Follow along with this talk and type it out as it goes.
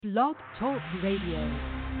Blog Talk Radio.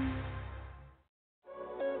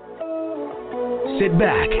 Sit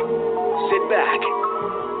back,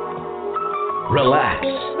 relax,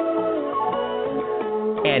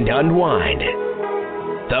 and unwind.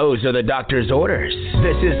 Those are the doctor's orders.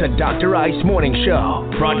 This is the Dr. Ice Morning Show,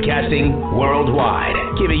 broadcasting worldwide,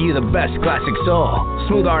 giving you the best classic soul,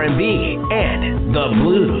 smooth R&B, and the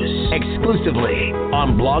blues, exclusively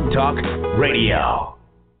on Blog Talk Radio.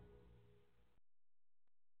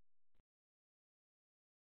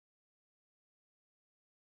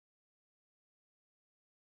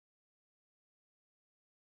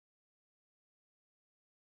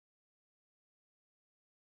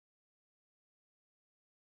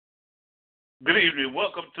 Good evening.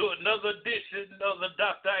 Welcome to another edition of the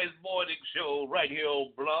Dr. Ice Morning Show right here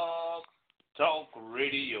on Blog Talk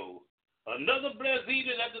Radio. Another blessed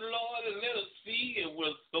evening that the Lord has let us see, and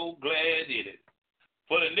we're so glad in it.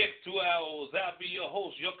 For the next 2 hours, I'll be your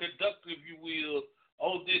host, your conductor, if you will,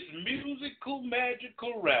 on this musical,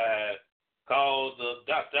 magical ride called the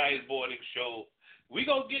Dr. Ice Morning Show. We're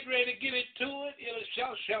going to get ready to get into it in a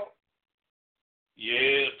shout.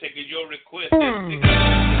 Yeah, taking your request.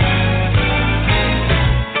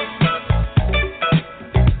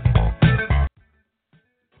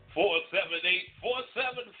 478-4755.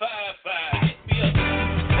 Hit me up.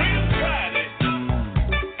 Freedom Friday.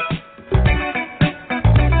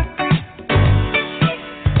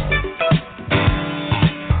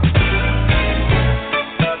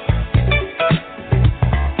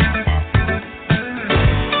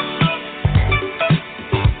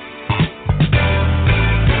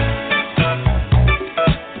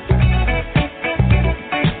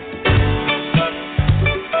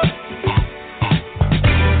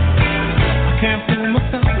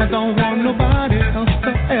 I don't want nobody else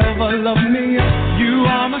to ever love me. You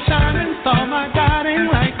are my shining star, my guiding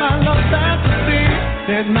light, my love that's to see.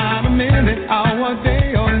 There's not a minute, hour,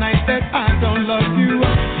 day, or night that I don't love you.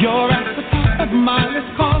 You're at the top of my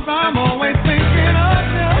list, cause I'm always thinking of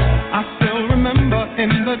you. I still remember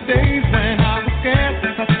in the days when I was scared to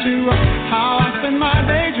touch you, how I spent my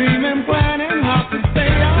day dreaming, planning how to say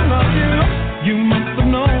I love you. You must have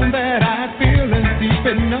known that I had feelings deep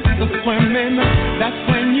enough to swim in. That's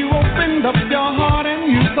when you opened up your heart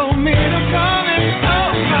and you told me to come in.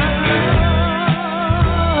 Oh, my love.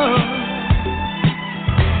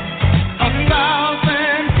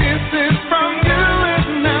 1,000 kisses from you is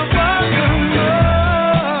never enough.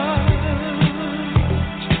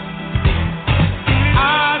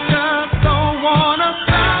 I just don't wanna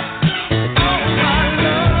stop. Oh, my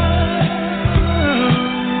love.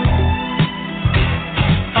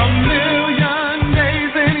 A million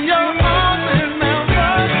days in your arms is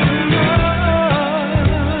never enough.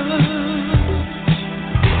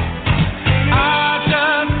 I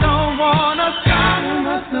just don't wanna stop.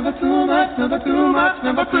 Never too much, never too much,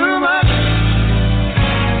 never too much.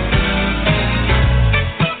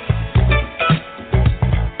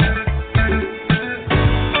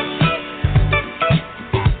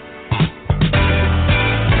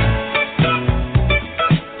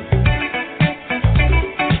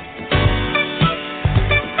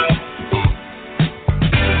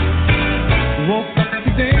 Woke up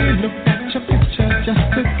today, looked at your picture just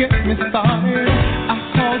to get me started. I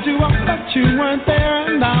called you up, but you weren't there,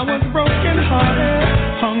 and I was broken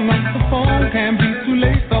hearted. Hung up the phone, can't be too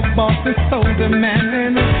late. The boss is so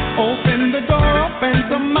demanding. Open the door up and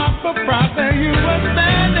to my surprise, there you were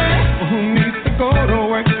standing. Who needs to go to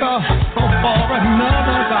work to hustle for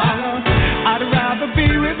another dollar? I'd rather be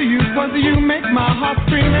with you, cause you make my heart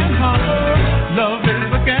scream and holler. Love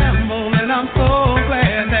is a gamble, and I'm so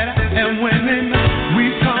glad that I am winning.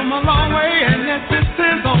 We've come a long way, and yet this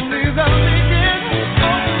is only the beginning.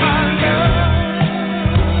 Oh, my love.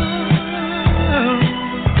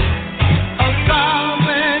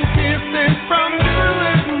 1,000 kisses from you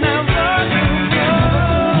is never enough.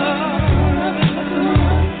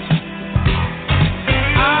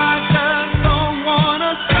 I just don't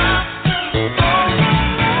wanna stop. Oh, my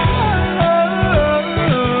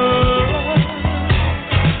love.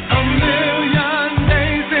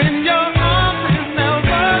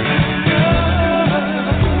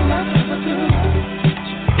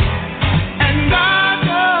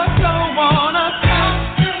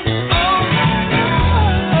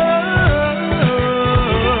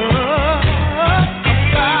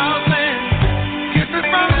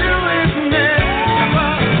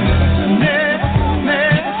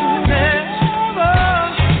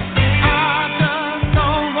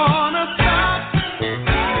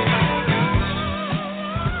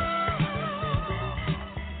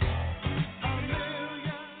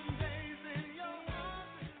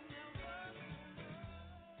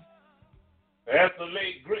 As the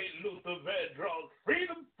late, great Luther Vandross,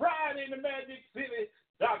 Freedom Friday in the Magic City,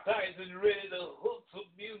 Dr. Ice is ready to hook some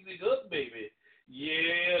music up, baby.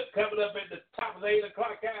 Yeah, coming up at the top of the 8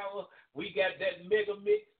 o'clock hour, we got that mega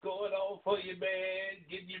mix going on for you, man.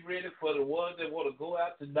 Getting you ready for the ones that want to go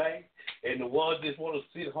out tonight and the ones that want to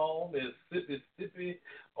sit home and sippy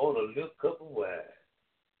on a little cup of wine.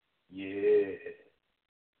 Yeah.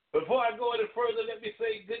 Before I go any further, let me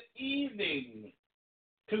say good evening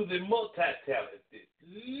to the multi-talented,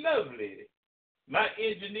 lovely, my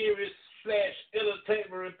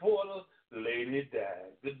engineer/entertainment reporter, Lady Di.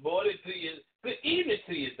 Good morning to you. Good evening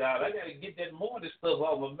to you, Don. I got to get that morning stuff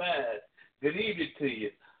off my mind. Good evening to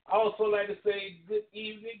you. I also like to say good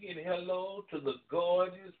evening and hello to the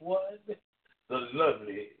gorgeous one, the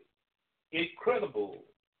lovely, incredible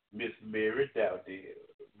Miss Mary Dowdell.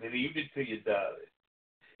 Good evening to you, darling.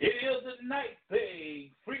 It is the night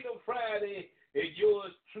thing, Freedom Friday, and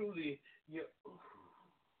yours truly, your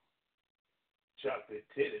chocolate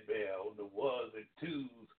teddy bear on the ones and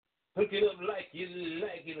twos. Hook it up like you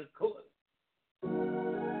like it, of course.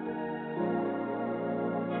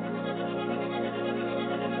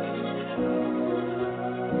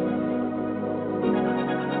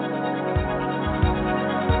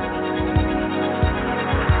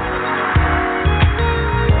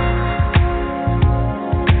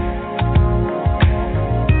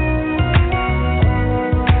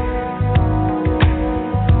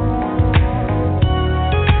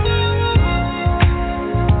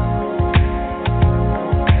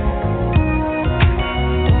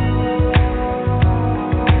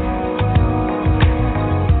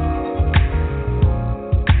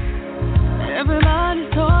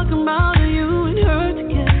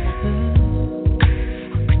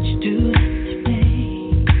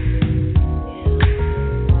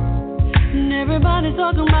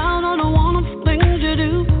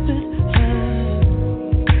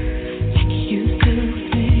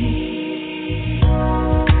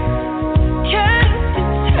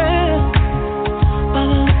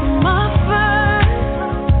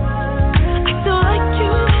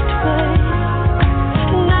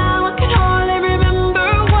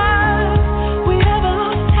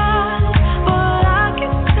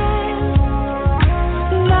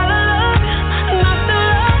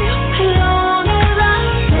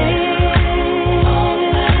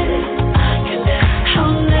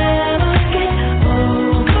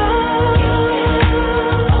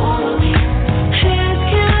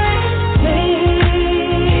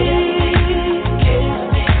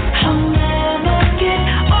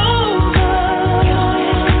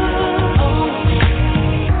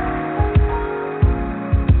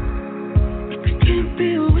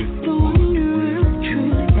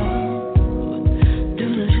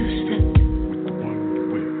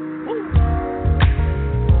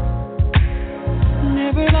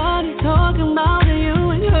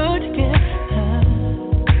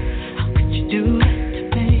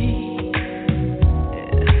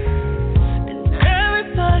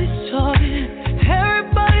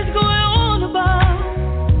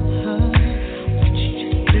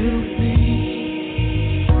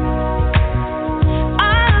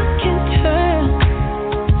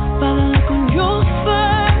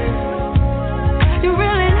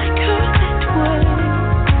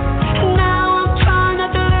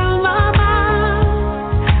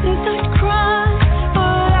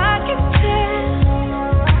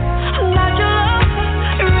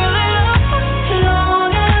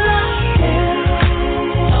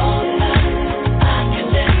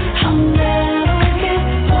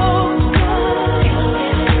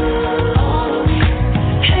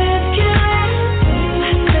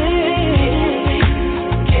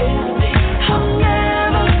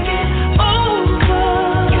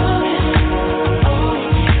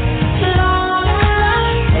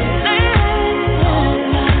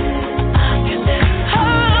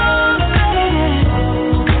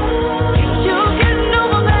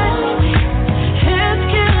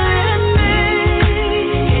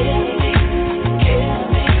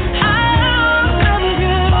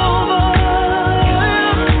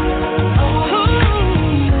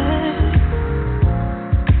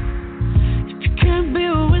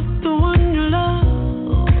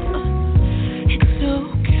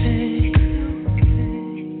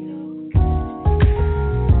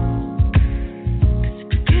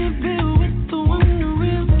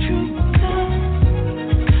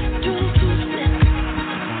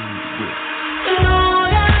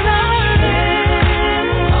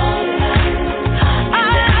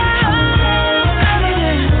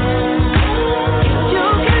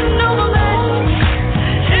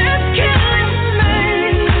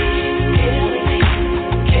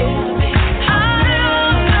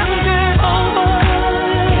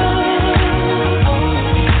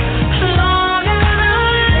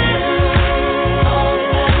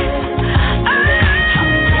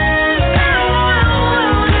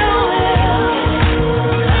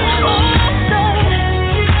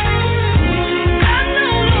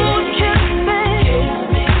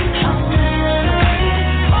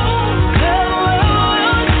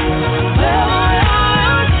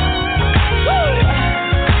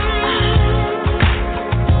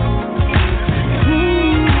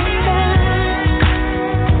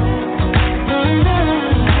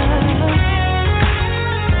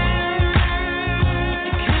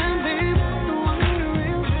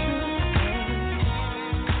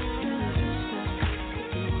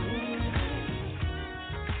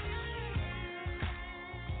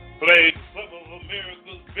 Play some of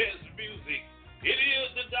America's best music. It is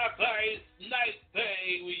the Dr. Ice Night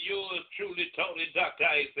Thing with yours truly, Tony Dr.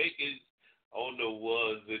 Ice Akins on the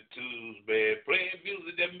ones and twos, man. Playing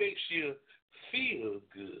music that makes you feel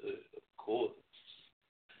good, of course.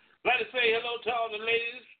 I'd like to say hello to all the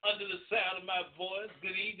ladies under the sound of my voice.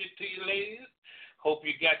 Good evening to you, ladies. Hope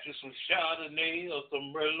you got you some Chardonnay or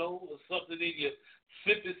some Merlot or something in your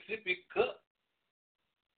sippy cup.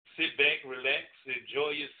 Sit back, relax,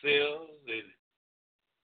 enjoy yourselves, and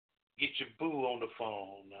get your boo on the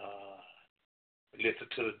phone. Listen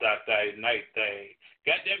to the Dr. Ice Night Thing.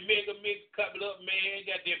 Got that mega mix coming up, man.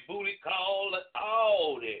 Got that booty call,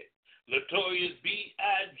 all that. Notorious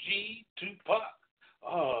B.I.G. Tupac.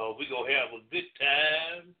 Oh, we're going to have a good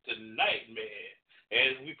time tonight, man,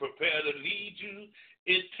 as we prepare to lead you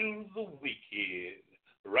into the weekend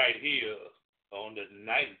right here on the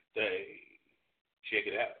Night Thing.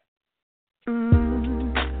 Check it out.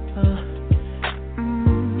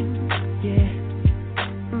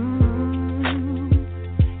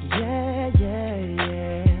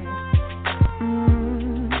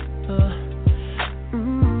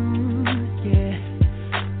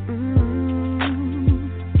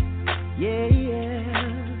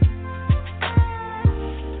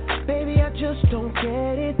 Don't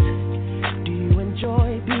get it. Do you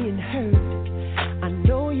enjoy being hurt? I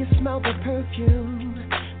know you smell the perfume,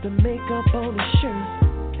 the makeup on his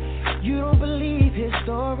shirt. You don't believe his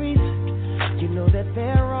stories. You know that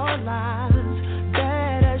there are lies.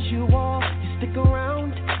 Bad as you are, you stick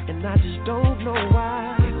around, and I just don't know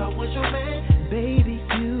why. If I was your man, baby,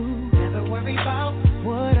 you never worry about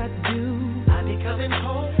what I do. I'd be coming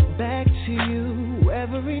home back to you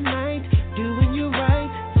every night, doing you right.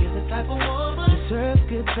 You're the type of woman deserves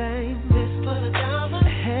good things. This for the diamond, a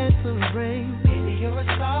head full of rain. Baby, you're a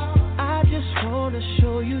star. I just wanna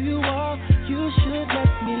show you you are. You should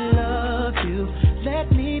let me love you.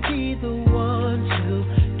 Let me be the one to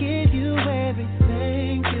give you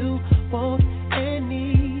everything you want and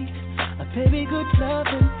need. A baby, good love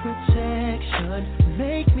and protection.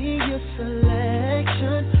 Make me your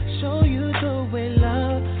selection. Show you the way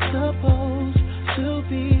love's supposed to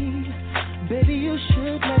be. Baby, you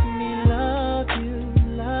should let me love you,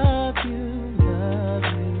 love you, love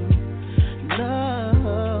you,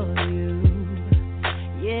 love you,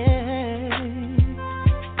 yeah.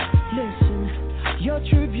 Listen, your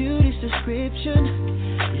true beauty's description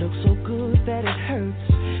looks so good that it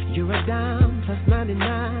hurts. You're a dime plus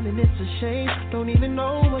 99 and it's a shame, don't even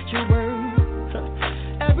know what you're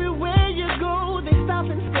worth. Everywhere you go, they stop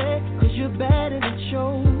and stare, 'cause you're bad and it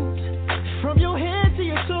shows. From your head to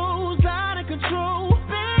your toes, out of control.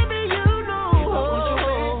 Baby, you know. If I was your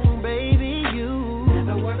man, baby, you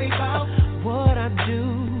never worry about what I do.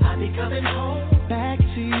 I'll be coming home back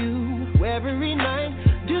to you every night,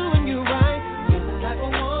 doing you right. You're the type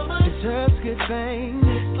of woman deserves good things.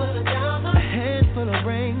 This full of diamonds, a handful of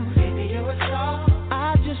rings. Baby, you're a star.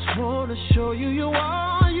 I just wanna show you you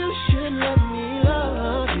are. You should let me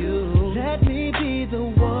love you. Let me be the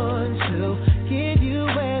one to give you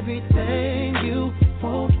everything you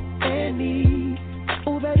want and need.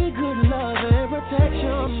 Oh, baby, good love and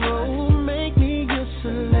protection. Oh, make me your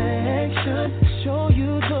selection. Show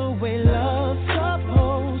you the way love's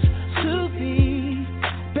supposed to be.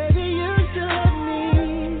 Baby, you should let me.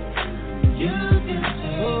 You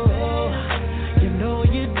deserve better. You know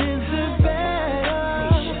you deserve better.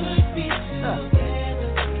 We should be together.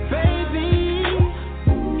 Baby,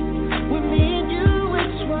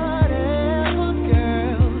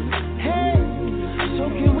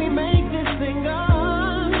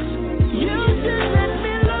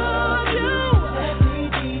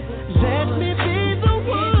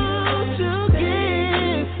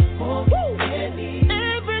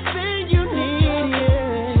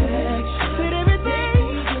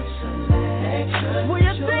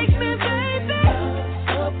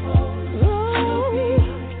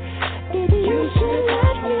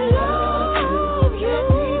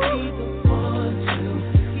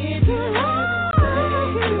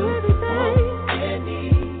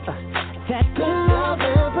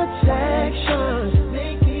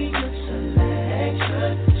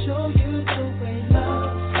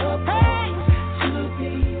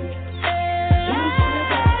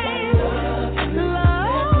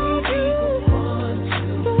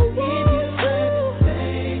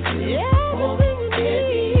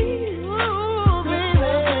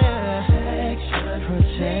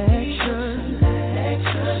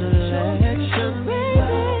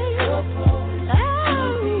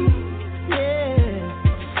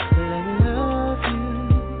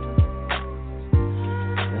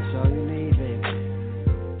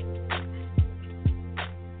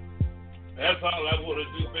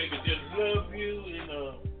 want to do, baby, just love you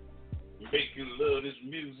and make you love this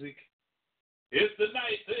music. It's the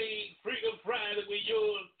night thing, Freedom Friday with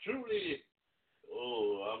yours truly.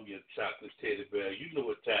 Oh, I'm your chocolate teddy bear. You know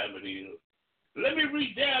what time it is. Let me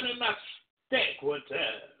read down in my stack one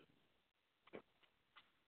time.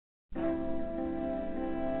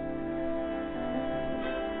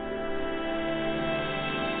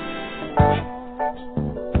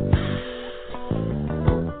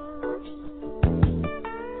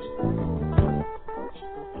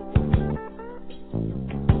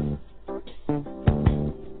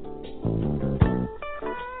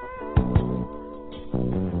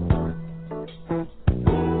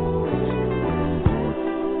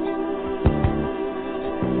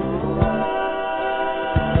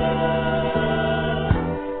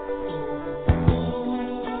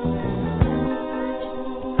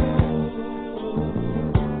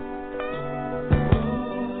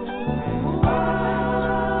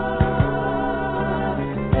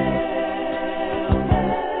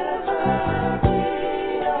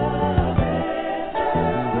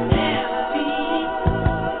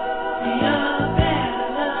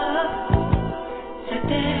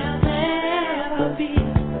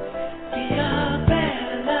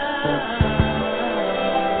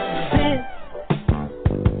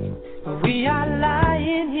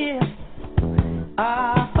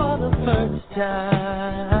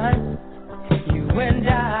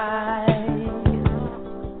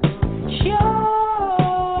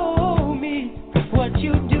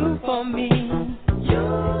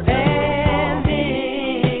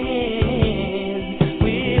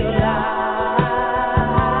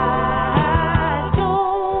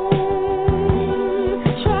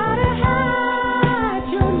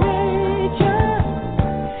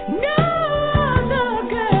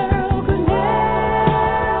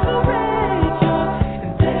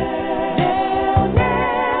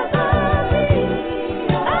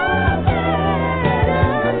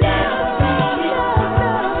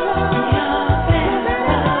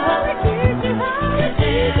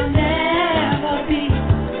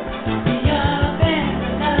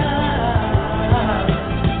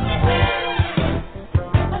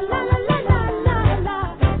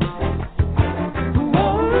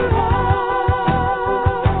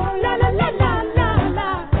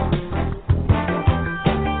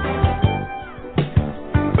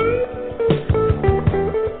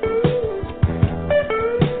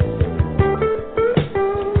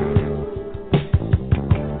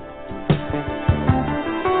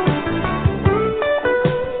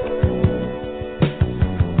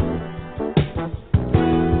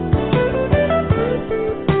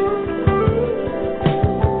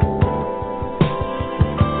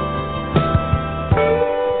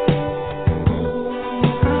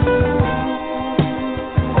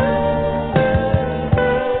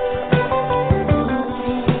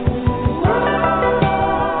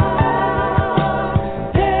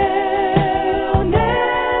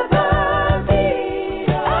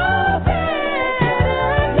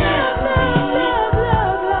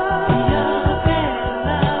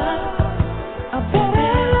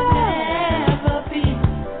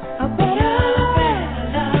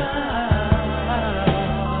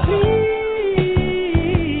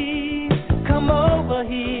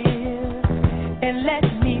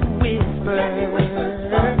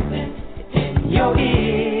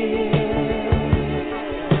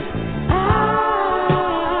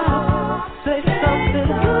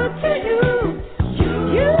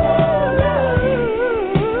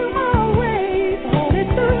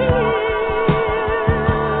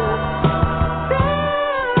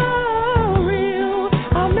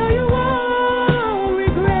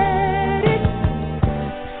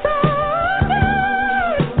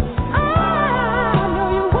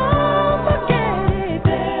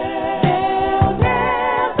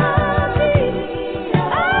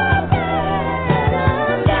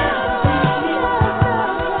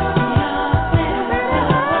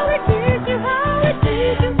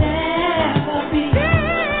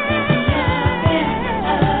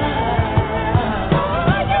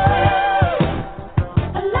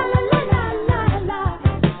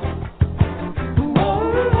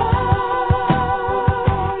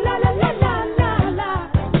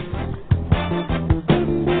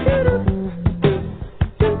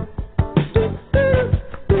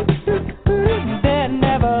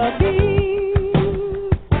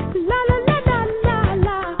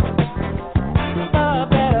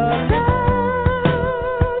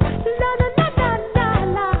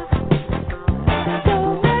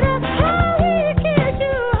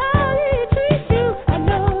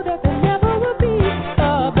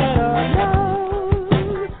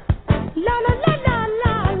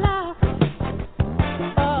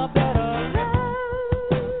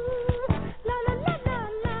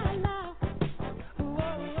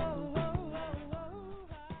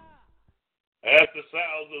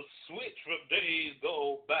 was a switch from days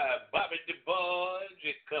gone by. Bobby DeBarge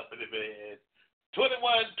and company, man. 21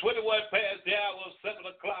 past the hour of 7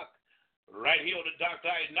 o'clock. Right here on the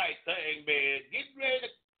Dr. Ice Night thing, man. Getting ready to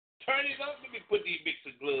turn it up. Let me put these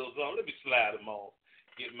mixing gloves on. Let me slide them on.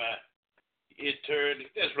 Get my intern.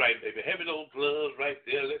 That's right, baby. Having those gloves right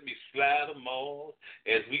there. Let me slide them on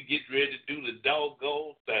as we get ready to do the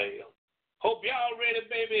doggone thing. Hope y'all ready,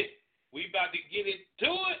 baby. We about to get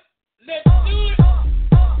into it. Let's do it.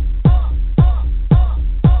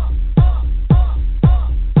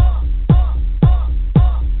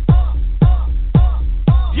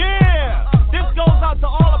 Yeah, this goes out to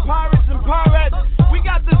all the pirates and pirates. We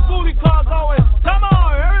got this booty call going. Come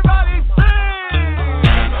on, everybody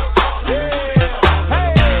sing. Yeah,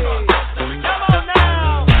 hey, come on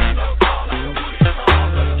now.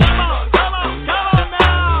 Come on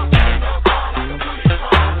now.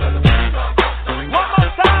 One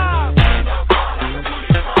more time.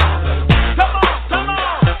 Come on.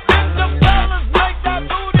 Give the fellas make that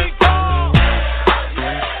booty call.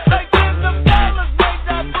 Say give the fellas make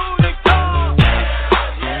that booty call.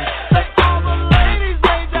 Say all the ladies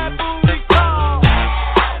make that booty call.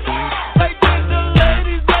 Say give the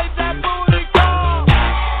ladies make that booty call.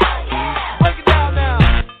 Break it down now.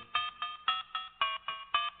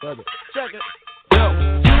 Check it. Yo,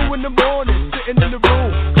 2 in the morning, sitting in the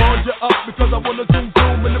room. Called you up because I wanna zoom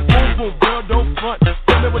in the boom boom. Girl, don't front.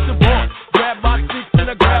 Tell me what you want. Grab my cheeks and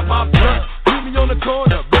I grab my blunt. Meet me on the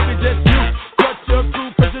corner, baby, just you. Cut your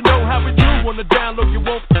crew, cause you know how we do. On the down low, you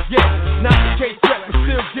won't forget. Not the case check, but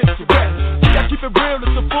still get you wet. See, I keep it real,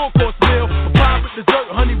 it's a full course meal. A pie with dessert,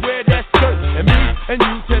 honey, wear that skirt. And me and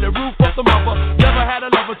you tear the roof off the mother. Never had a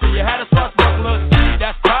lover till you had a swashbuckler. See,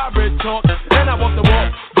 that's pirate talk. And I walk the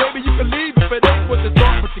walk. Baby, you can leave if it ain't what the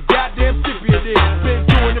thought, but you goddamn skippy it is. Been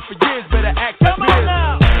doing it for years, better act your Come on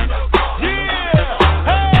now. Yeah.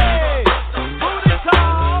 Hey. Booty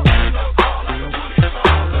call. This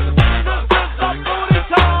is a booty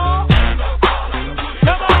call.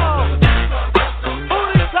 Come on.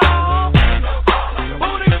 Booty call.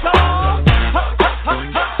 Booty call.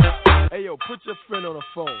 Hey, yo, put your friend on the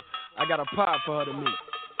phone. I got a pie for her to meet.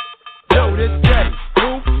 Yo, this Teddy,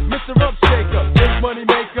 who? Mr. Rump Shaker, big money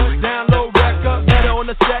maker, down low record, met her on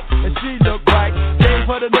the set, and she looked right. Gave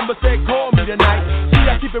her the number, said call me tonight. See,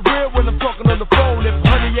 I keep it real when I'm talking on the phone. If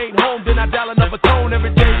honey ain't home, then I dial another tone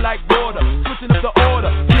every day like water. Switching up the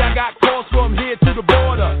order. See, I got calls from here to the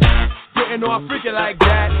border. Getting all freaky like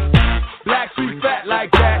that. Black, sweet, fat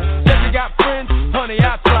like that. Said you got friends, honey,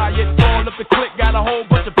 I try it. Call up the clique, got a whole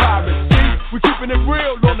bunch of pirates. See, we keeping it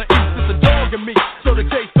real on the east. It's a dog and me, so the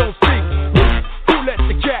case don't speak. Who let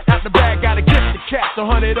the cat out the bag? Gotta get the cat, so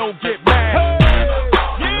honey, don't get mad. Hey.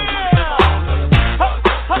 Yeah.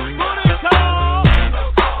 Booty call.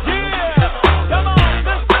 Yeah. Come on.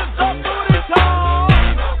 This is a booty call.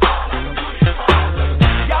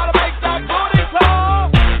 Gotta make that booty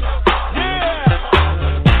call. Yeah.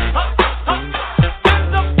 Did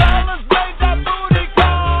the fellas make that booty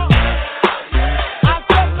call? I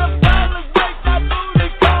said the fellas make that booty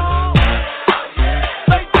call.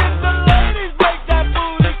 Say did the ladies make that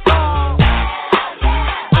booty call?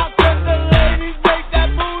 I said the ladies make that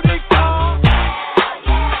booty call.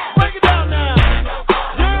 Break it down now.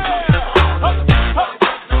 Yeah.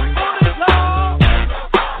 Booty call.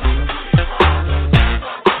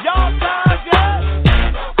 Y'all tired yet?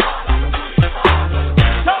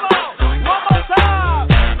 Come on, one more time.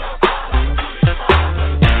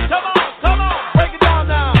 Come on, break it down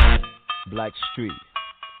now. Black Street,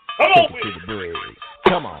 Come on take it with to it. the bridge.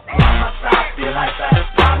 Come on. Mama side feel like that.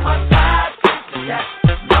 Mama side, yeah.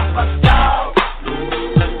 Mama dog.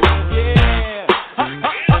 Yeah.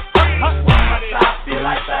 Mama side feel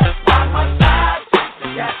like that. Mama side,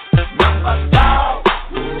 yeah. Mama dog.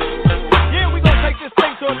 Yeah, we gonna take this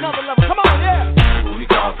thing to another level. Come on, yeah. Booty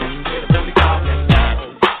talking, yeah, booty talking.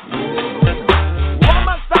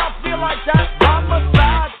 Mama side feel like that. Mama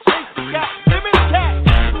side, chase the cat. Give me the cat.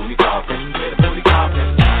 Booty talking, yeah, booty talking.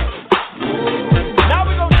 Now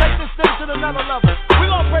we gonna take this thing to another level.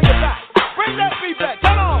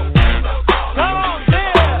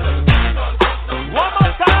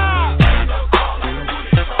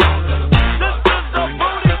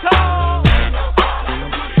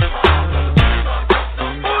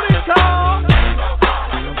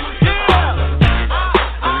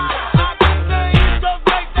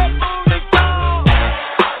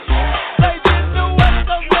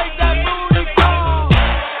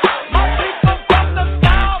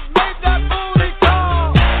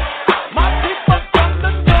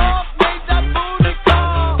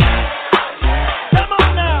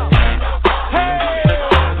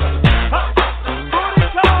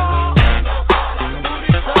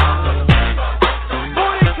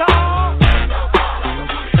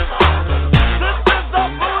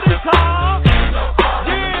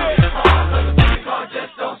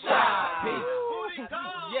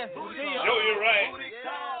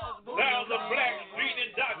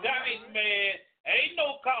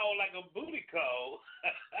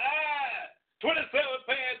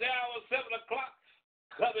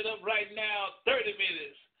 Coming up right now, 30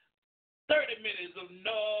 minutes. 30 minutes of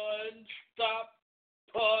non-stop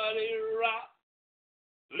party rock.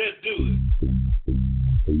 Let's do it.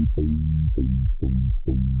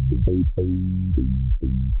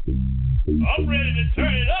 I'm ready to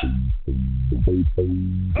turn it up.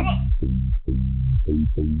 Come on.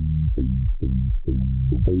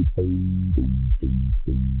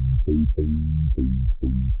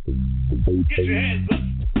 Get your hands up.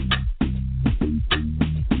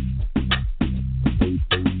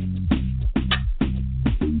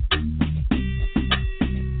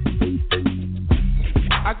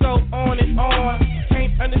 I go on and on,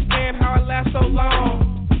 can't understand how I last so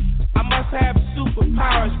long. I must have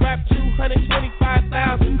superpowers, rap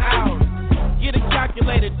 225,000 hours. Get a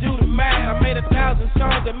calculator, do the math. I made 1,000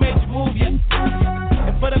 songs that made you move ya.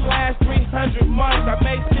 And for the last 300 months, I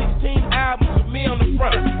made 16 albums with me on the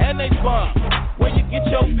front, and they bump. Where you get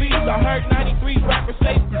your beats? I heard 93 rappers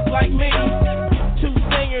say it's like me. 2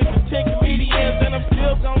 singers and 10 comedians, and I'm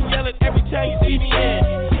still gonna yell it every time you see me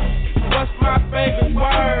in. What's my favorite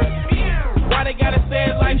word? Why they gotta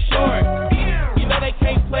say it like short? You know they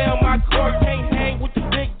can't play on my court, can't hang with the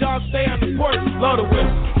big dogs, stay on the court. Blow the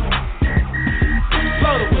whistle.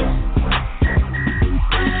 Blow the whistle.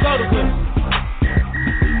 Blow the whistle.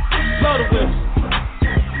 Blow the whistle.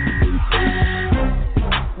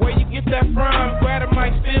 Where you get that from? Grab a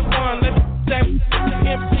mic, spit one. Let's that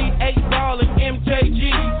MC 8-Ball and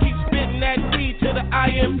MJG. Keep spitting that T to the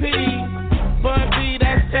IMP. Bun B,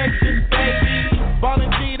 that's Texas, baby.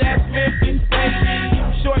 Ballin' G, that's Memphis,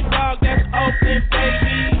 baby. Short dog, that's Oakland,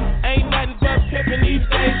 baby. Ain't nothing but pimpin' these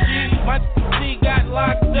days, G. My C got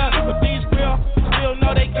locked up, but these real still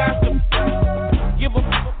know they got to give a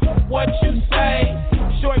what you say.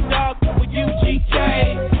 Short dog with UGK.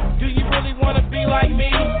 Do you really wanna be like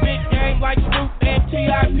me? Big game like Snoop and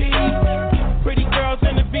T.I.P. Pretty girls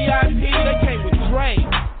in the VIP, they came with Dre.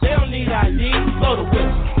 They don't need ID. Blow the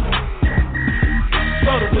whistle.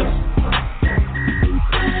 Blow the whistle.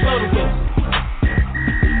 Blow the whistle.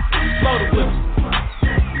 Blow the whistle.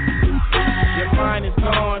 Your mind is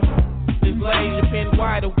gone. This lady has been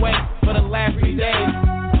wide awake for the last 3 days.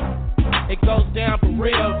 It goes down for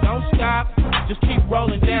real. Don't stop. Just keep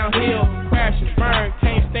rolling downhill. Crash and burn.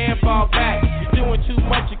 Can't stand, fall back. You're doing too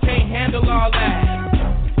much. You can't handle all that.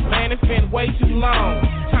 Man, it's been way too long.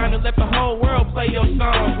 Time to let the whole world play your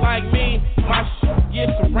songs. Like me, my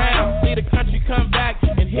gets around. Need a country come back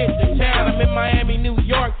and hit the town. I'm in Miami, New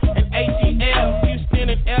York, and ATL. Houston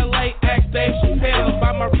and LA, ask Dave Chappelle.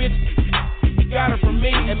 About my rich, you got it from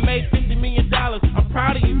me and made $50 million. I'm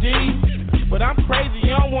proud of you, D. But I'm crazy, you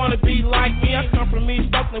don't wanna be like me. I come from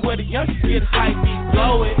East Oakland where the youngsters get hype.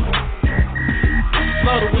 Blow it.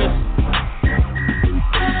 Blow the whistle.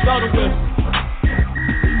 Blow the whistle.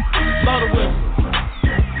 Blow the whistle.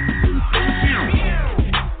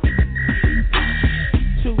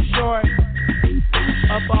 Too short.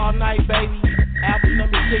 Up all night, baby. Album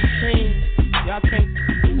number 16. Y'all can't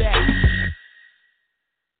do that.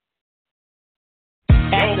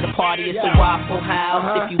 After the party, it's a Waffle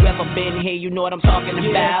House. If you ever been here, you know what I'm talking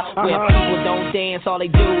about. Where people don't dance, all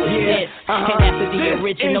they do is this. And after the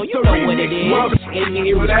original, you know what it is. It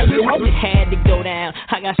had to go down.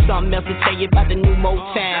 I got something else to tell you about the new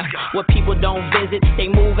Motown. Where people don't visit,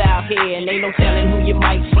 they move out here. And ain't no telling who you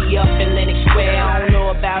might see up in Lenox Square. I don't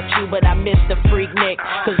know about you, but I miss the Freaknik.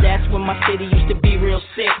 Cause that's when my city used to be real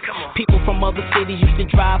sick. People from other cities used to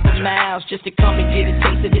drive for miles just to come and get a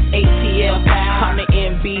taste of this ATL. I'm the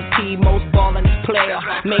MVP, most ballin' player.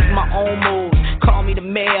 Make my own moves, call me the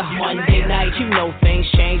mayor. Monday night, you know things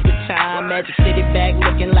change with time. Magic City back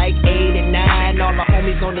looking like 8 and 9. All the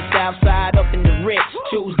homies on the south side up in the Ritz.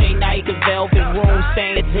 Tuesday night, the Velvet Room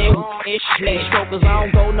saying it's ish. Late strokers, I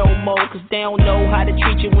don't go no more, cause they don't know how to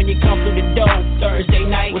treat you when you come through the door. Thursday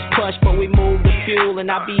night was plush, but we moved the fuel. And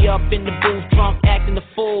I be up in the booth, drunk, acting the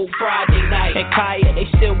fool. Friday night, at Kaya, they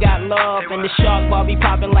still got love. And the Shark Bar be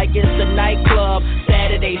popping like it's a nightclub.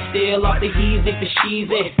 Saturday, still off the Heezy for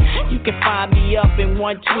Sheezy. You can find me up in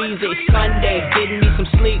one Tweezy. Sunday, getting me some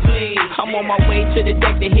sleep, please. I'm on my way to the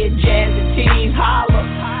deck to hit jazz and teens. Holla.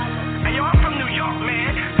 Hey, yo, I'm from New York,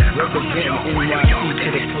 man. Representing NYC to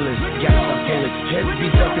the fullest. Got some bullets. Heads be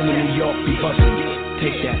ducking when New York be busting.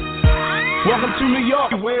 Take that. Welcome to New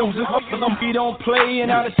York, where we don't play, and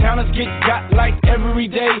out of towners get got like every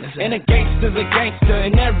day. And a gangster's a gangster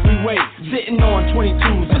in every way. Sitting on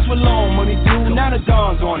 22s, this what long money do. and now the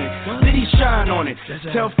dawn's on it. City shine on it.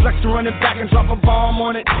 Tell Flex to run it back and drop a bomb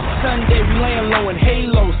on it. Sunday we laying low in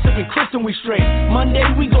Halo, sipping Kristen we straight. Monday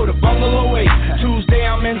we go to Bungalow 8. Tuesday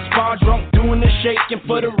I'm in spa drunk doing the shake, and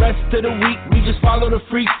for the rest of the week we just follow the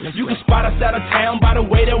freaks. You can spot us out of town by the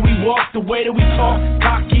way that we walk, the way that we talk.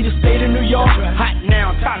 Cocky the state of New York, hot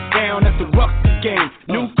now, top down at the Rucker game.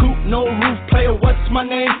 New coupe, no roof, player, what's my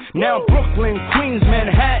name? Now Brooklyn, Queens,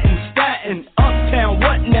 Manhattan, Staten, Uptown,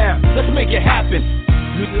 what now? Let's make it happen.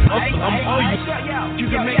 You can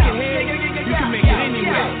make it here, you can make it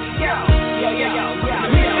anywhere.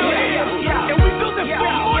 And we built this for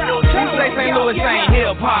more new talent. You say St. Louis ain't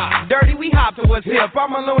hip-hop. Dirty, we hop to what's hip.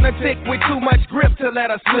 I'm a lunatic with too much grip to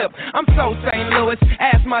let us slip. I'm so St. Louis,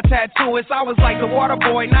 ask my tattooist. I was like the water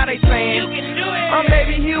boy, now they saying you can do it. I'm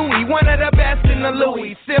Baby Huey, one of the best in the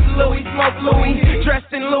Louis. Sip Louis, smoke Louis,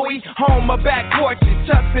 dressed in Louis. Home or back porches,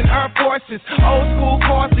 Chucks and Air Forces. Old school,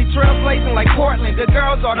 costly, trailblazing like Portland. The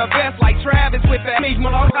girls are the best like Travis with that me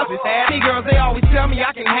girls, they always tell me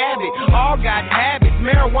I can have it. All got habits,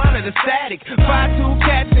 marijuana the static. 5'2"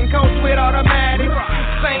 cats and coach with automatic.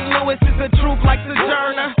 St. Louis is the truth like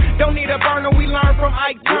Sojourner. Don't need a burner, we learn from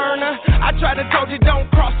Ike Turner. I try to told you don't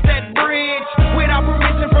cross that bridge without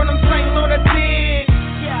permission from them St. Lunatics.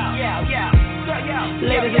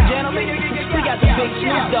 Ladies and gentlemen, we got the big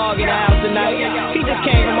Snoop Dogg in the house tonight. He just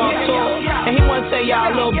came from off tour, and he wants to tell y'all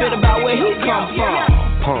a little bit about where he comes from.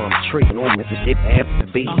 Palm tree on Mississippi have to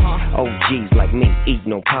be. OGs like me eat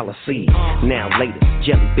no policy. Now latest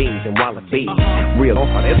jelly beans and wallabies. Real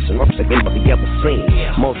artists and ups again but we ever seen.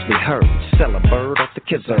 Mostly heard, sell a bird off the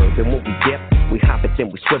kizzerd. And when we dip, we hop it then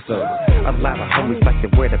we swizzle. A lot of homies like to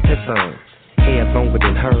wear the piss on. Hair longer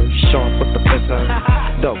than hers, sharp with the blizzard.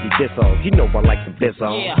 Doggy dizzle, you know I like the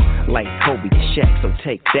bizzle. Like Kobe to Shaq, so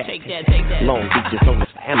take that. Long Beach is on the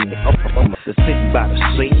family, up the city by the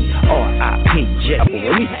sea. R.I.P. Jet,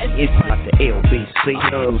 it's about the LBC.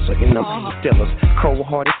 So you know, stillers,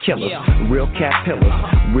 cold-hearted killers, real cat pillars,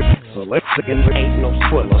 real excellent, ain't no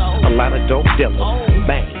swillers. A lot of dope dealers,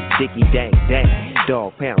 bang, diggy dang dang.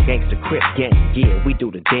 Dog pound, gangsta crip gang, yeah, we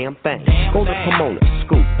do the damn thing. Go to Pomona,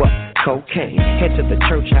 scoop up cocaine. Head to the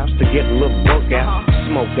church house to get a little workout.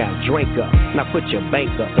 Smoke out, drink up, now put your bank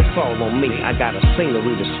up. It's all on me, I got a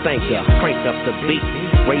scenery to stank up. Crank up the beat,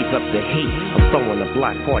 raise up the heat. I'm throwing a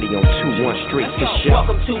block party on 21 Street for sure.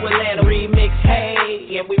 Welcome to Atlanta Remix, hey.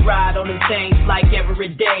 And we ride on them things like every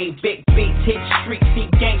day. Big beats hit streets,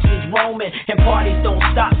 see gangsters roaming. And parties don't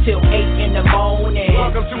stop till 8 in the morning.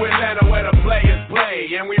 Welcome to Atlanta where the players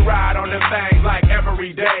play. And we ride on them things like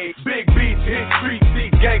every day. Big beats hit streets,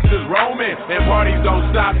 see gangsters roaming. And parties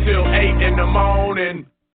don't stop till 8 in the morning.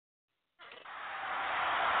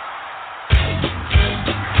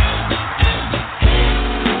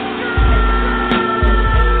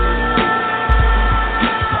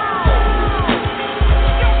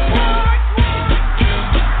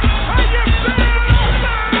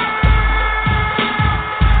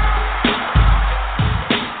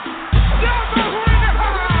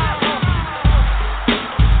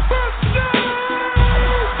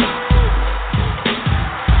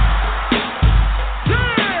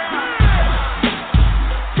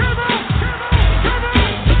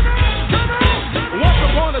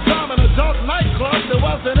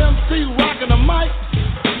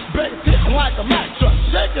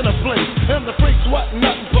 Shaking the place, and the freaks wasn't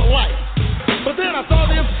nothing polite. But then I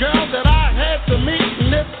saw this girl that I had to meet,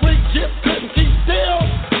 and this freak just couldn't keep still.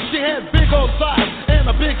 She had big old thighs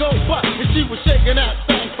and a big old butt, and she was shaking that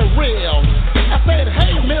thing for real. I said,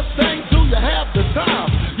 hey, Miss Thing, do you have the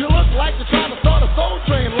time? You look like you're trying to start a Soul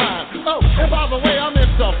Train line. Oh, and by the way, I'm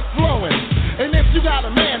into flowing. And if you got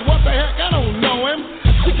a man, what the heck, I don't know him.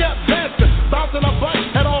 She kept dancing, bouncing her butt,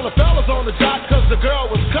 had all the fellas on the job, cause the girl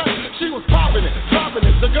was cut. She was popping it, dropping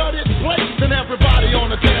it. The girl didn't play, then everybody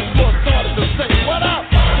on the dance floor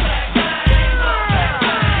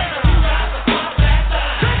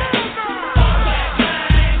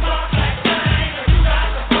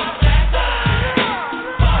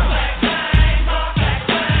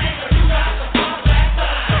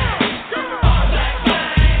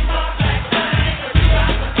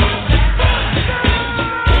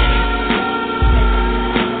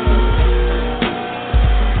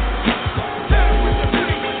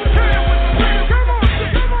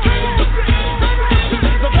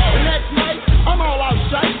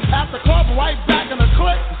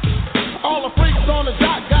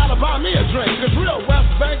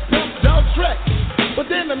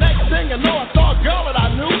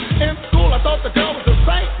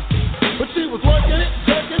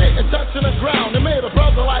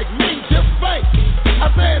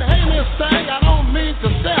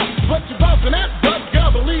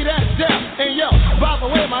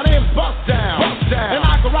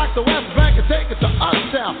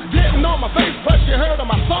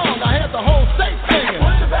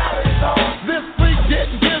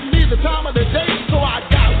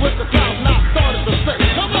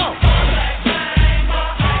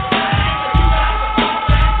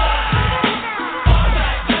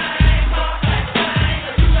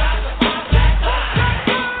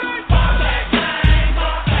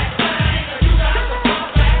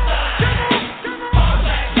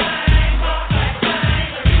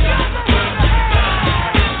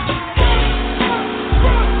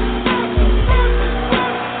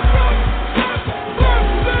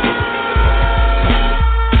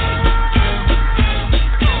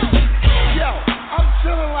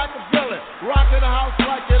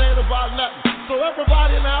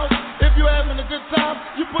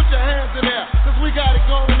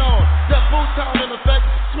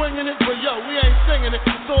singing it, but yo, we ain't singing it.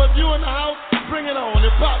 So if you in the house, bring it on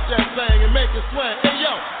and pop that thing and make it swing. Hey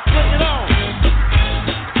yo, bring it on.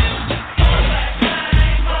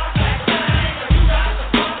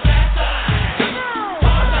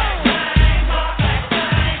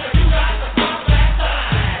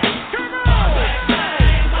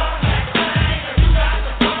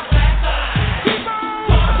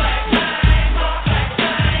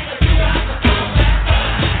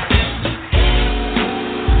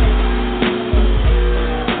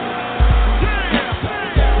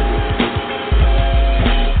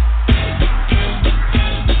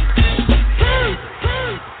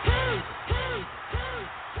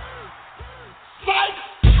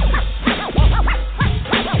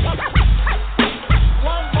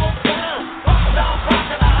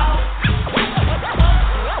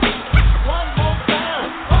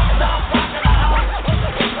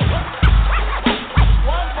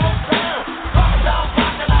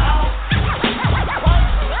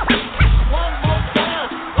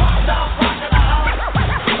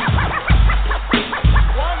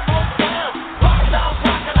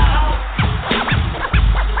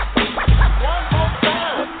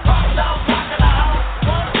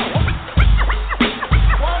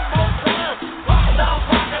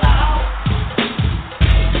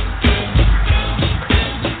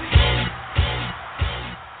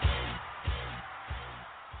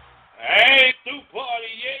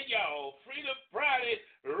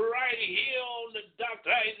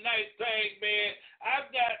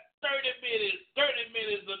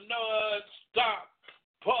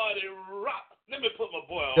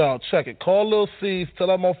 Yo, check it. Call Lil C's. Tell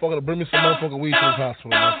that motherfucker to bring me some motherfucking weed to the hospital,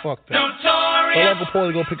 man. Fuck that. Tell Uncle Paul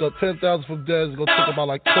to go pick up 10,000 from Dez and go take about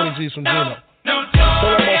like 20 G's from Gino. Tell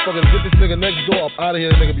that motherfucker to get this nigga next door up out of here.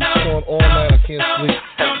 That nigga be snoring all night. I can't sleep.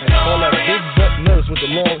 And call that big butt nurse with the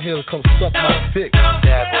long hair to come suck my dick.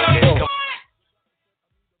 Yo.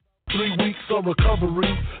 3 weeks of recovery,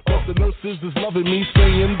 but the nurses is loving me,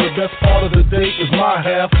 saying the best part of the day is my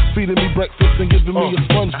half, feeding me breakfast and giving me a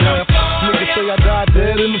sponge bath. Niggas say I died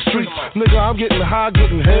dead in the streets. Nigga, I'm getting high,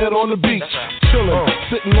 getting head on the beach, chilling,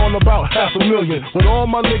 sitting on about $500,000 with all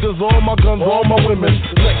my niggas, all my guns, all my women.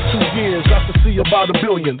 Next 2 years, got to see about $1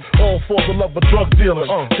 billion, all for the love of drug dealing.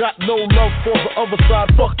 Got no love for the other side,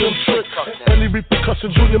 fuck them tricks. Any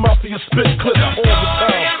repercussion, Junior Mafia spit clip all the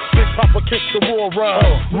time. Big Papa kicks the raw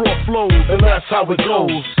rhyme, raw flows, and that's how it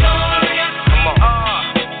goes.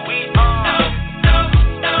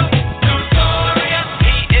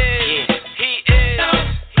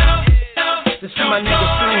 This for my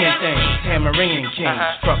niggas swinging things, tamarind king,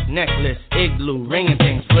 struck necklace, igloo, ringing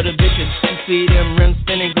things. For the bitches who see them rims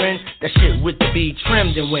spinning grin, that shit with the B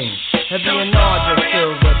trimmed and wings. Heavy and larger,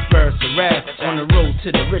 silver spurs to wrath. On the road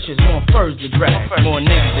to the riches, more furs to drag. More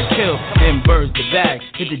niggas to kill than birds to bag.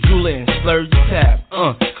 Hit the jeweler and splurge the tab.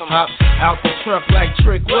 Hop out the truck like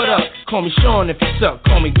Trick, what up? Call me Sean if you suck,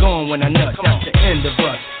 call me gone when I nut. That's the end of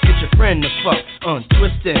us. Get your friend to fuck,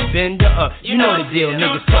 twist and bend her up. You know the deal,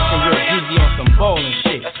 niggas talking real greasy on some ballin'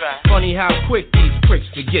 shit. Funny how quick these pricks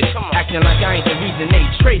forget. Acting like I ain't the reason they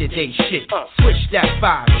traded they shit. Switch that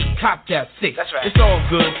 5, cop that 6. It's all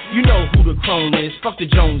good, you know who the crone is. Fuck the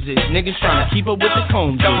Joneses, niggas trying to keep up with the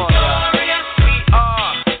Combs. We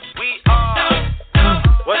are.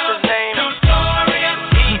 What's his name?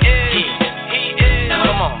 He is.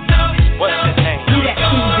 Come on. What's his name? Who that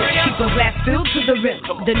cool bitch? Keep a glass filled to the rim.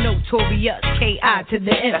 The notorious K.I. to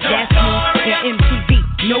the M. That's me and MTV,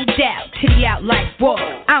 no doubt. Titty out like whoa.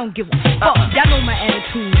 I don't give a fuck. Y'all know my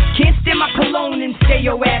attitude. Can't stand my cologne and stay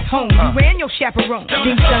your ass home. You ran your chaperone.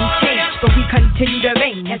 Things done changed, but we continue to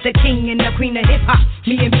reign as the king and the queen of hip hop.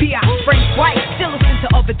 Me and B.I. Frank White still listen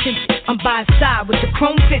to other tension. I'm by his side with the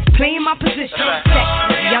chrome fist, playing my position.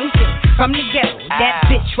 Sexy young thing from the ghetto. That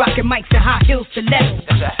bitch rocking mics and high heels stilettos.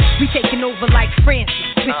 We taking over like Francis,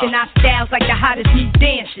 switching our styles like the hottest new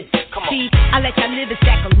dances. See, I let y'all live a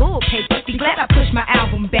stack of little paper. Be glad I pushed my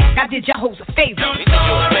album back. I did y'all hoes a favor.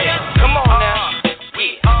 Come on now.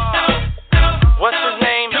 We are. What's his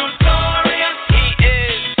name? He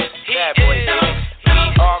is. We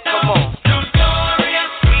are. Come on.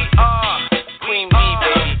 We are. Queen Bee,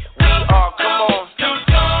 baby. We are. Come on.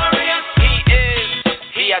 He is.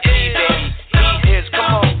 B.I.G. baby. He is.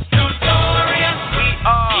 Come on.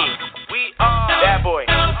 We are. Bad boy.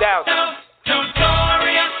 2000.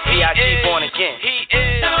 B.I.G. born again. He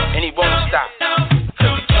is. And he won't stop.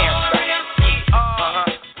 'Cause he can't stop.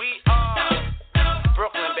 We are.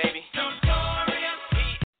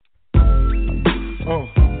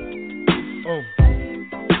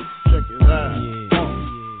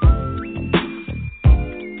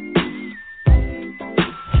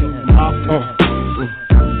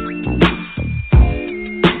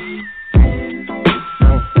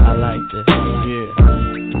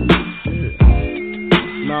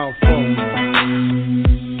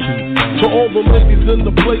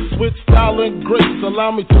 allow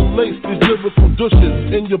me to lace these lyrical douches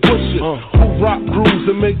in your bushes. Who rock grooves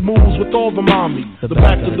and make moves with all the mommies. The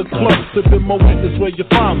back of the club, sipping my wit is where you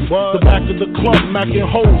find me. The back of the club, macking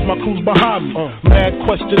hoes, my crew's behind me. Mad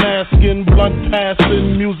question asking, blunt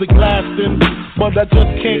passing, music lasting. But I just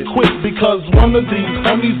can't quit because one of these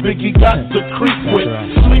homies Biggie got to creep with,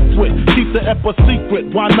 sleep with, keep the ep a secret.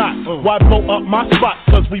 Why not? Why blow up my spot?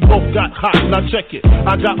 Cause we both got hot. Now check it.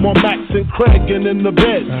 I got more Max and Craig and in the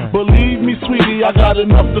bed. Believe me, sweetie, I got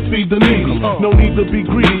enough to feed the needy. No need to be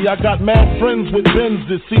greedy. I got mad friends with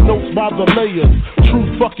Benzes, see notes by the layers.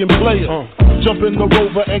 True fucking player. Jump in the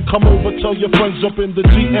Rover and come over. Tell your friends jump in the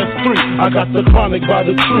GS3. I got the chronic by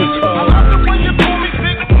the truth.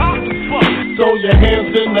 Throw your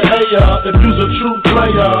hands in the air if you's a true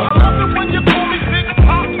player.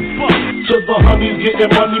 To the honeys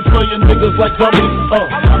getting money, playing niggas like dummies.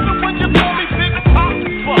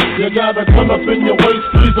 You gotta come up in your waist,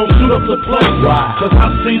 please don't shoot up the place. Cause I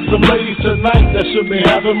see some ladies tonight that should be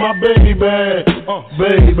having my baby.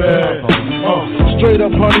 Straight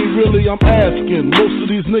up, honey, really I'm asking. Most of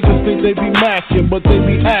these niggas think they be macking, but they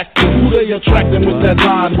be acting. Who they attracting with that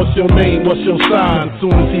line? What's your name? What's your sign?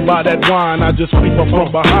 Soon as he buy that wine, I just creep up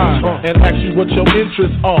from behind and ask you what your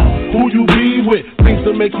interests are. Who you be with? Things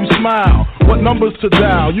to make you smile. What numbers to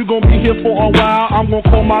dial? You gon' be here for a while. I'm gon'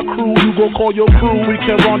 call my crew. You gon' call your crew. We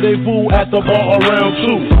can rendezvous at the bar around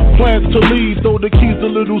 2. Plans to leave, throw the keys to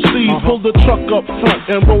Little C. Pull the truck up front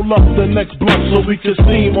and roll up the next blunt so we can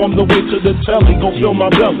steam on the way to the telly. Go fill my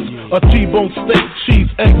belly. A T-bone steak,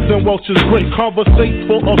 cheese, eggs, and Welch's grape. Conversate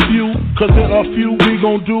for a few, cause in a few we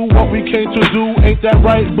gon' do what we came to do. Ain't that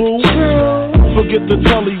right, boo? Forget the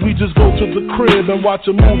telly, we just go to the crib and watch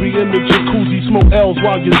a movie in the jacuzzi. Smoke L's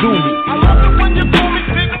while you do me. I love it when you call me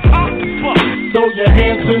Big Papa. Throw your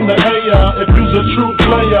hands in the air if you's a true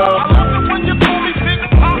player. I love it when you call me Big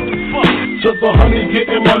Papa. To the honeys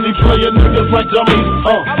getting money, playing niggas like dummies.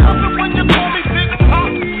 I love it when you call me Big Papa.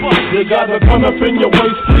 You gotta come up in your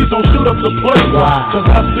waist, please don't shoot up the place. Cause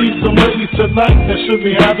I see some ladies tonight that should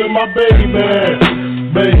be having my baby.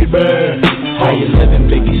 How you living,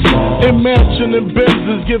 Biggie Small? In mansion and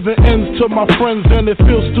Benzes, giving ends to my friends and it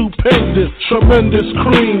feels stupendous. Tremendous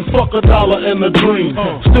cream, fuck $1 and a dream.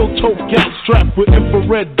 Still tote gas strapped with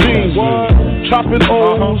infrared beams. Chopping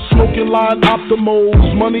O's, smoking line optimals,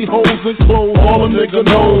 money holes and clothes, all a nigga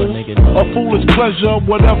knows. A foolish pleasure,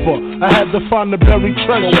 whatever. I had to find the buried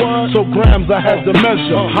treasure, so grams I had to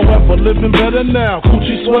measure. However, living better now,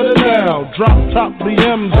 coochie sweater now. Drop top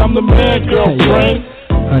BMs, I'm the man, girlfriend.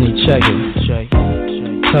 Honey, check it.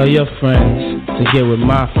 Tell your friends to get with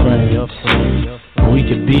my friends. We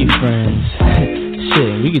could be friends.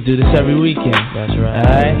 Shit, we could do this every weekend. That's right.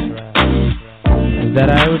 Alright? Is that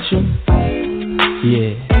alright with you?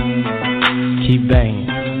 Yeah. Keep banging.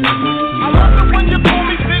 I love it when you call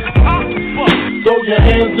me Big Papa. Throw your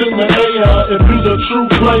hands in the air if you's a true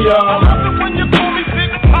player. I love it when you call me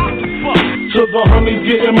Big Papa. To the honeys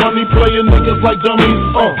getting money, playing niggas like dummies.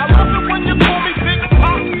 I love it when you call me Big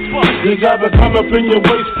Papa. You gotta come up in your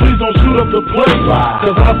waist, please don't shoot up the place.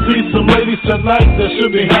 Cause I see some ladies tonight that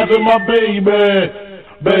should be having my baby.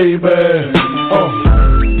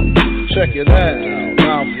 Check it out,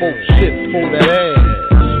 now folks shit for that ass.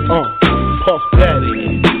 Puff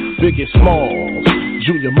Daddy, Biggie Smalls,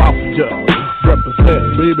 Junior Mafia,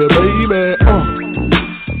 represent baby.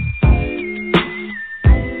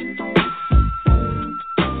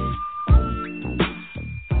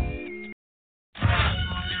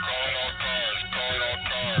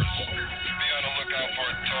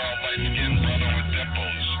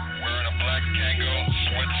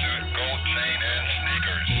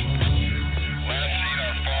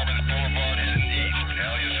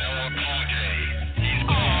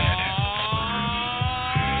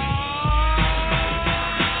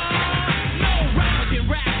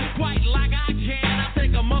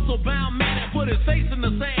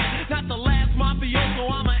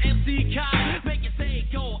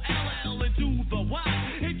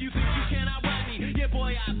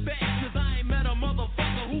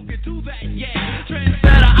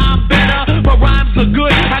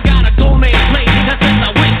 Good, I got a gold name plate. That's since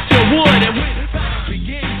I went to wood and when battle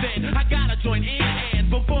begins, then I gotta join in. And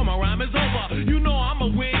before my rhyme is over, you know I'ma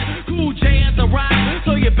win. Cool J at the rhyme,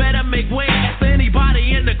 so you better make way. Ask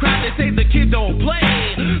anybody in the crowd, they say the kid don't play.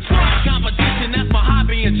 Smart competition, that's my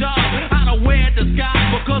hobby and job. I don't wear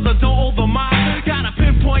disguise because I don't overmind. Got a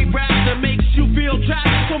pinpoint rap that makes you feel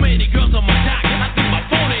trapped. So many girls on my jock, I think my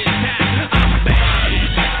phone is tapped. I'm bad.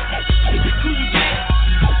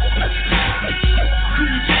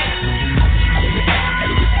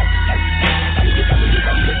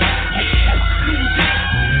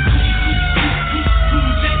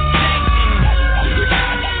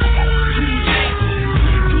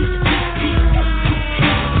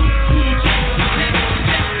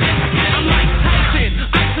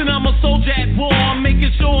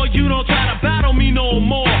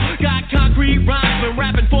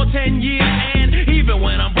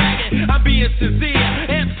 sincere.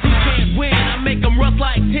 MC can't win, I make them rust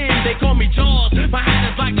like tin. They call me Jaws, my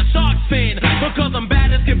hat is like a shark's fin. Because I'm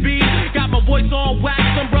bad as can be, got my voice on wax.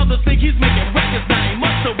 Some brothers think he's making records, now he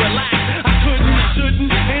must have relaxed. I couldn't,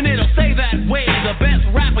 shouldn't, and it'll stay that way. The best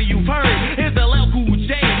rapper you've heard is LL Cool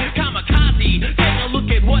J. Kamikaze, take a look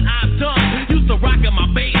at what I've done. Used to rock in my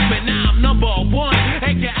basement, now I'm number one.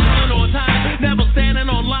 Ain't get out on time, never standing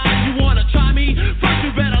on line. You wanna try me? First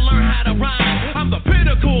you better learn how to rhyme. I'm the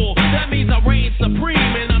pinnacle, that means I reign supreme.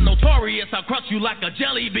 And I'm notorious, I'll crush you like a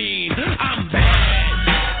jelly bean. I'm bad.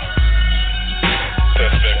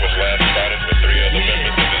 Suspect was last spotted with 3 other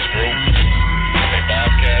members of his group. A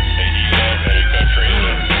Bobcat, a E-Love, and a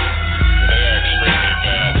Katrina. They are extremely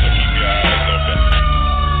bad, so keep your eyes open.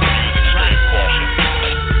 Use extreme caution.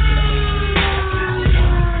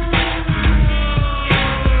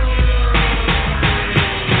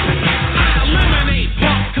 I eliminate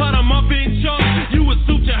punks, cut them up in chunks. You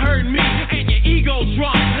assume you heard me, and your ego's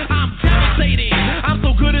drunk. I'm devastating, I'm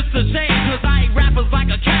so good it's a shame. Cause I eat rappers like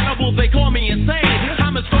a cannibal, they call me insane.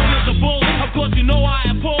 I'm as strong as a bull, of course you know I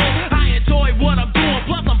am full. I enjoy what I'm doing,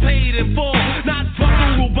 plus I'm paid in full. Not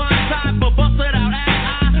fucking Ruban side, but busted out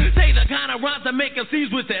ass. I say the kind of rhymes that make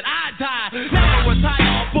MCs with it. I die, never retire,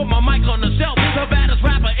 I'll put my mic on the shelf. The baddest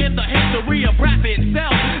rapper in the history of rap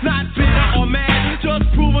itself. Not bitter or mad,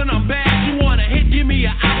 just proving I'm bad. You want a hit, give me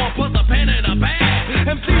an hour, plus a pen and a bag.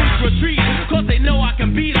 MCs retreat, cause they know I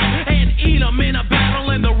can beat them. And eat them in a battle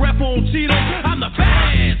and the rep won't cheat them. I'm the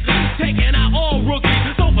best, taking out all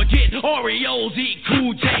rookies. Don't forget Oreos, eat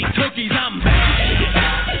Cool J cookies. I'm bad.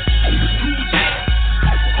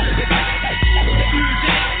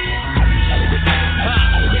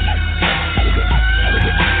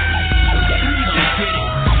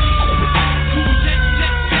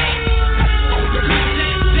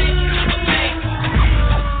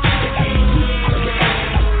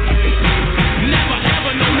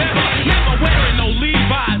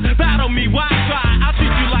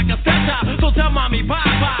 Mommy,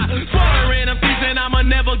 bye-bye. Swearing I'm teasing, I'ma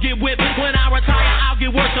never get whipped. When I retire, I'll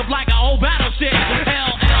get worshipped like an old battleship.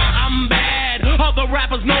 LL, I'm bad. Other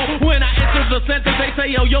rappers know when I enter the center, they say,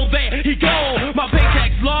 yo, there he go. My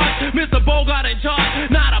paycheck's large, Mr. Bogart in charge.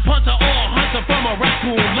 Not a puncher or a hunter from a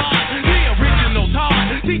raccoon lodge. The original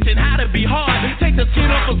Todd, teaching how to be hard. Take the skin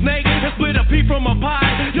off a snake and split a pea from a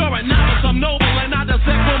pie. You're a novice, I'm noble, and I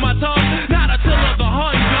dissect with my tongue. Not a till of the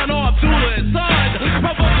Hun, gun or Abdullah and son.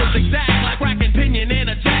 My vocals exact like racking pinion in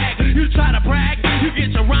a jag. You try to brag, you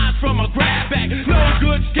get your rhymes from a grab bag. No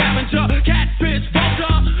good scavenger, catfish,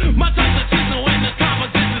 vulture. My tongue's a chisel and the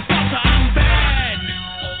composition's culture. I'm bad.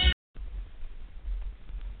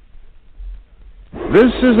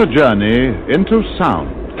 This is a journey into sound.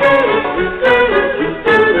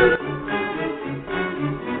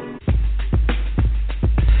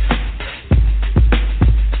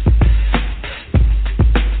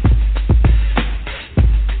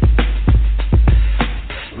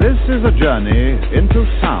 This is a journey into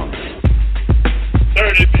sound.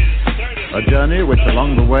 A journey which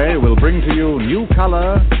along the way will bring to you new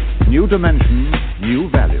color, new dimension, new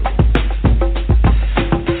value.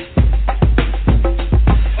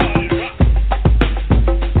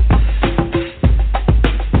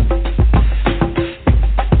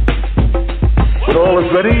 When all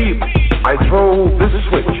is ready, I throw this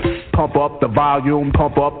switch. Pump up the volume,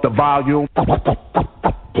 pump up the volume. Pump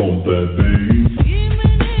that bass.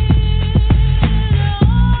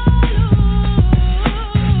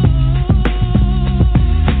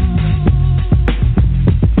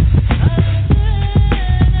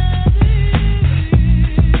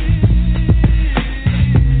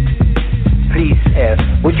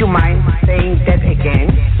 Would you mind saying that again?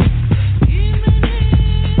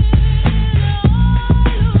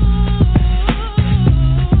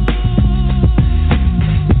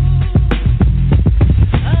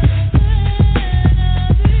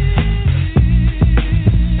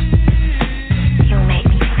 You make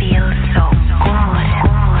me feel so good.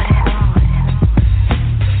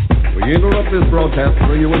 We interrupt this broadcast to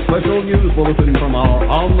bring you a special news bulletin from our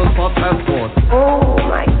on-the-spot task force. Oh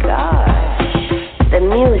my gosh. The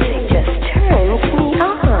music just turns me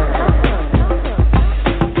on.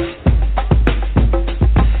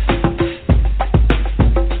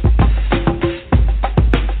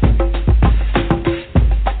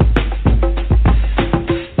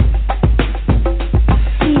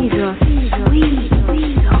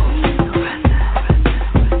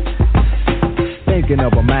 Thinking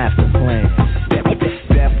of a master plan. Death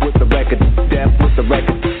with the record. Death with the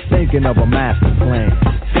record. Thinking of a master plan.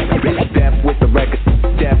 Death with the record.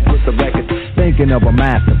 Death with the record. Thinking of a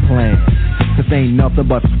master plan. Cause ain't nothing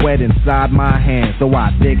but sweat inside my hands. So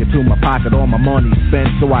I dig into my pocket, all my money spent.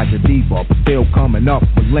 So I get deeper, but still coming up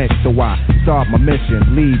with lint. So I start my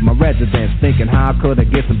mission, leave my residence, thinking how could I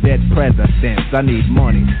get some dead presidents? I need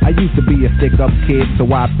money. I used to be a stick-up kid,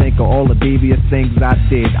 so I think of all the devious things I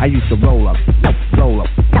did. I used to roll up, roll up,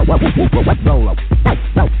 roll up.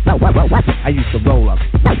 I used to roll up,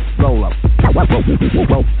 roll up,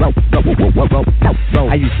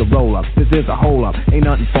 I used to roll up. This is a hole up. Ain't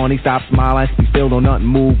nothing funny. Stop smiling. We still don't nothing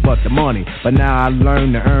move but the money. But now I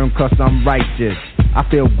learn to earn cause I'm righteous. I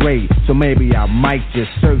feel great, so maybe I might just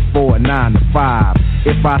search for a 9 to 5.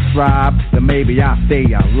 If I strive, then maybe I'll stay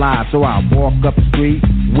alive. So I walk up the street,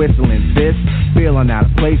 whistling this, feeling out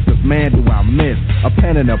of place, cause man do I miss a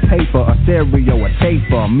pen and a paper, a stereo, a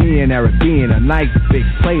taper. Me and Eric being a nice big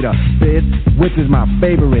plate of this, which is my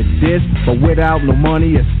favorite dish. But without no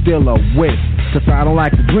money, it's still a wish. Cause I don't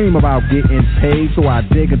like to dream about getting paid, so I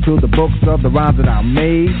dig into the books of the rhymes that I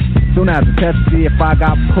made. Soon as the test to see if I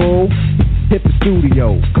got pulled, hit the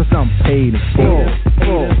studio, cause I'm paid in full.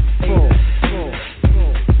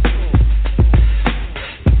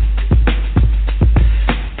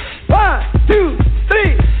 1, 2,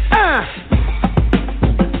 3,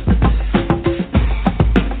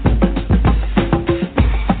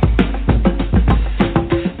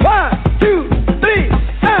 1, 2, 3,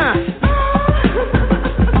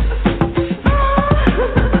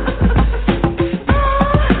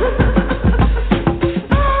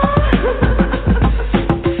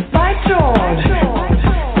 By George,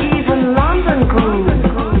 even London grew.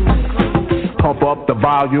 Pump up the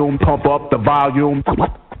volume, pump up the volume.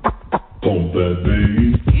 Pump that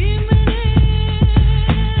bass.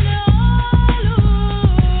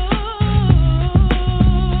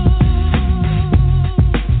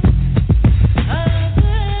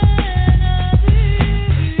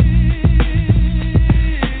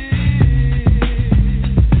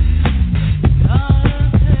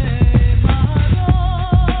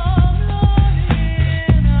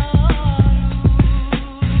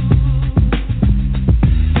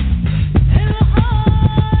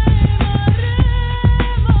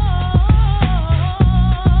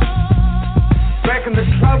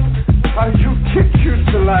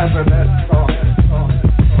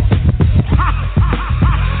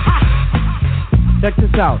 Check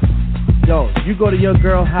this out. Yo, you go to your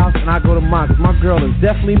girl's house and I go to mine, cause my girl is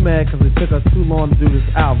definitely mad cause it took us too long to do this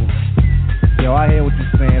album. Yo, I hear what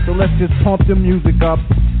you're saying, so let's just pump the music up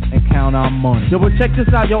and count our money. Yo, but check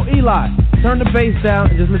this out. Yo, Eli, turn the bass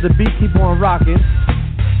down and just let the beat keep on rocking.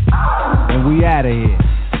 And we out of here.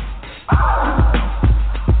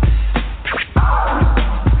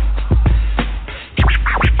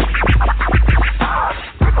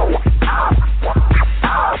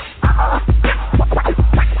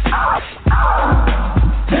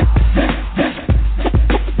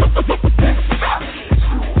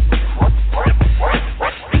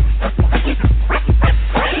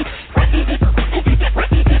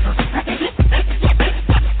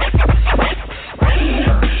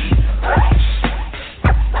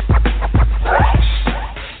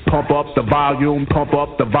 Pump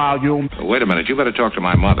up the volume. Wait a minute, you better talk to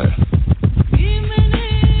my mother.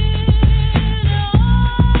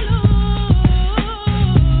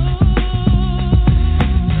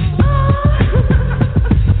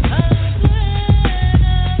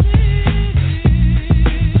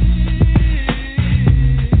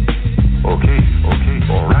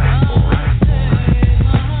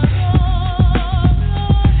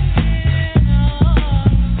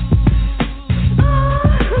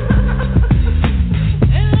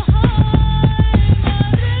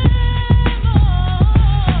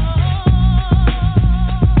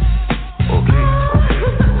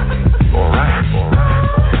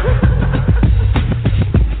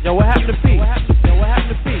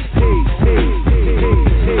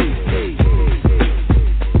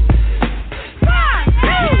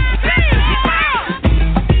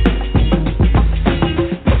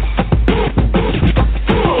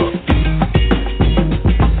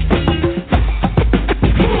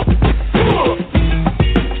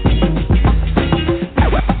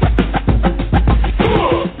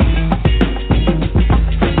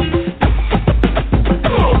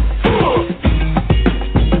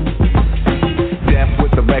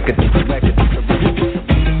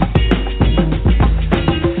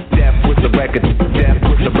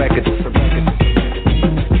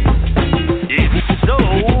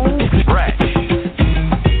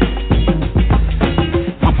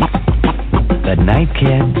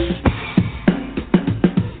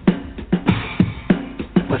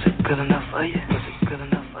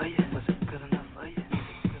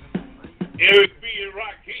 Eric B. and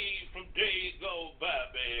Rakim from days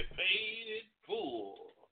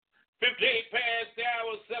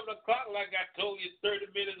o'clock, like I told you,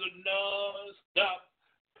 30 minutes of non-stop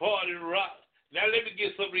party rock. Now let me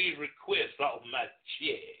get some of these requests off my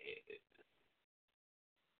chest.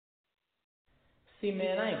 See,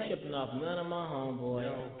 man, I ain't tripping off none of my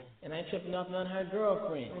homeboys. And I ain't tripping off none of her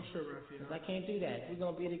girlfriends. Cause I can't do that. If we're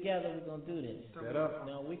going to be together, we're going to do this. Set up.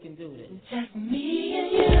 No, we can do this. Just me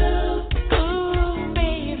and you, ooh,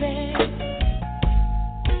 baby.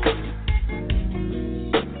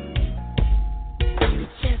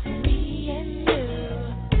 Just me and you,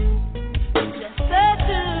 just the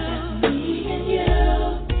two. Just me and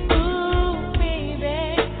you, ooh, baby.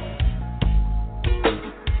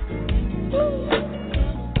 Ooh.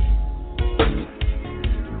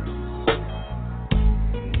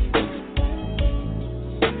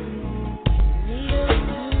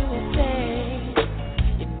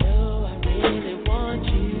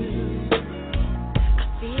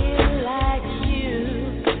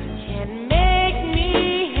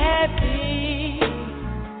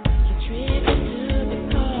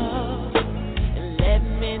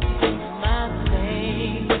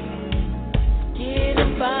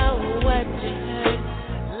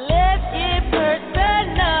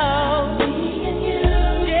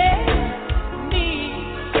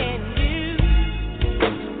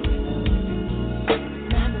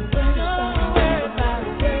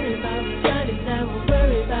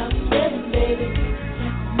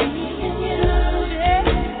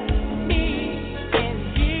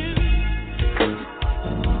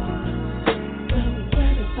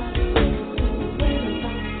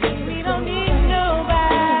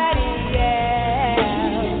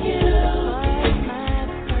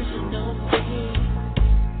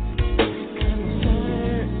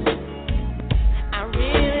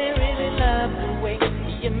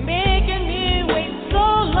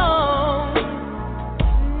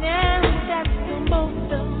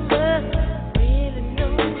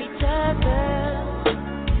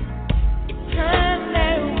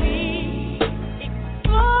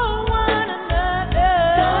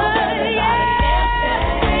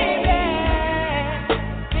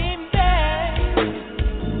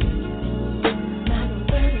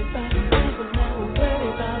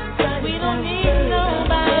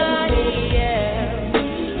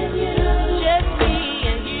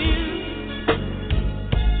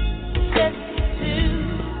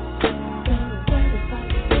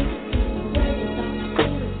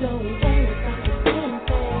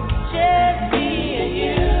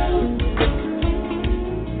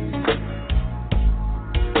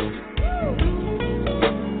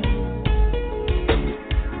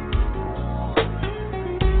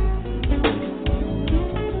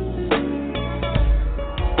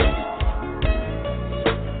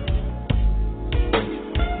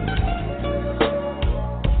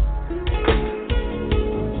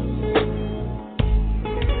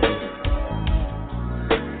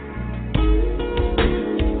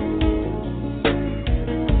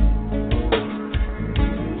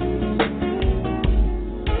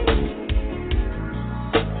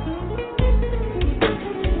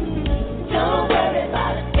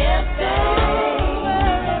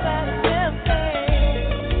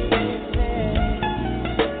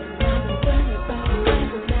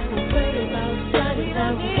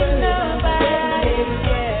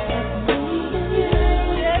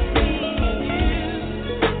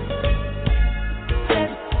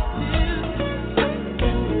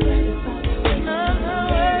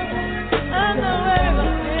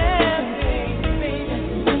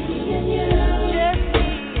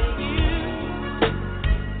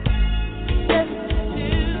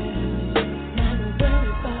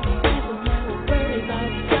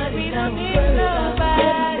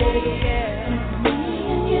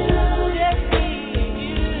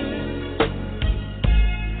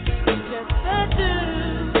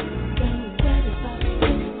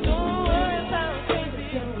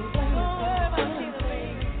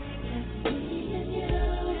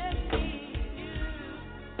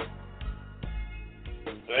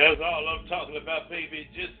 That's all I'm talking about, baby.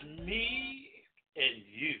 Just me and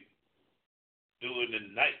you doing the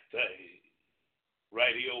night thing.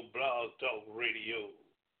 Radio, Blog Talk Radio.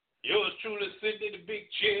 Yours truly sitting in the big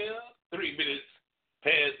chair, 3 minutes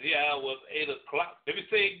past the hour of 8 o'clock. Let me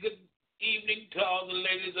say good evening to all the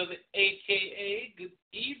ladies of the AKA. Good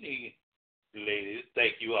evening, ladies.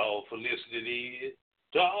 Thank you all for listening in.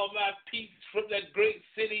 To all my peeps from that great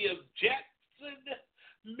city of Jackson,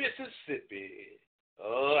 Mississippi.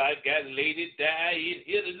 Oh, I got Lady Di in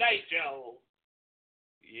here tonight, y'all.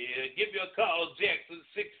 Yeah, give me a call, Jackson,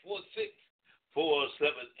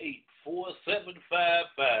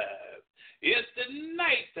 646-478-4755. It's the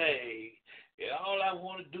night thing. And all I I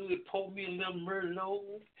want to do is pour me a little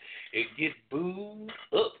Merlot and get booed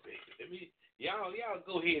up, baby. Y'all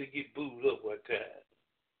go ahead and get booed up one time.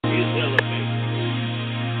 It's elevated.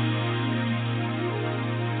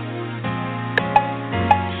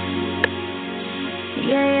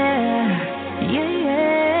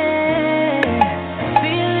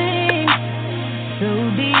 Feeling so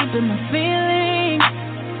deep in my feelings.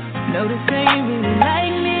 No, this ain't really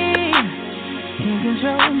like me. Can't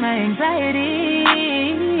control my anxiety.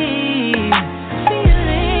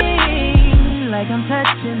 Feeling like I'm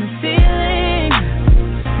touching the ceiling.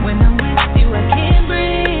 When I'm with you, I can't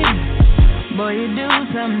breathe. Boy, you do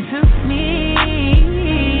something to me.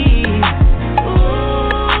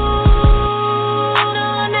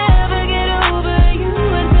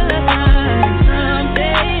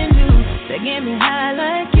 Get me high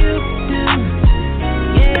like you do,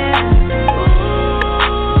 yeah. Ooh,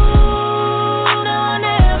 no, I'll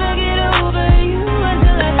never get over you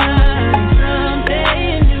until I find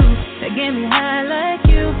something new that get me high like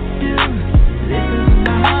you do. Listen to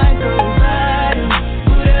my heart go bottom,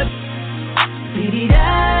 boot up,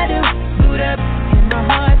 beady-da-do, boot up, and my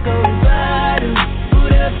heart go bottom,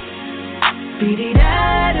 boot up,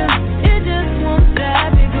 beady-da-do. It just won't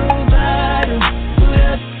stop, it go bottom, boot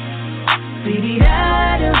up.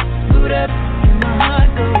 Beady-da-do, boot up, and my heart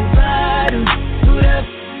goes bottom, boot up,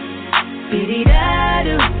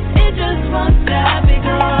 beady-da-do, it just won't stop, it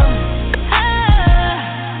goes.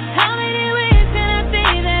 How many ways can I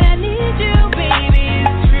say that I need you, baby,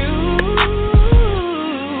 it's true.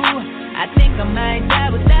 I think I might die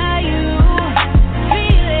without you.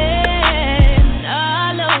 Feeling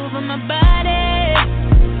all over my body.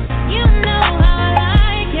 You know how I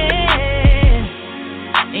like it.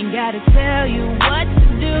 Ain't gotta tell you what to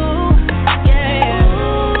do, yeah.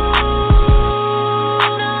 Ooh,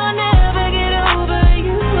 no, I'll never get over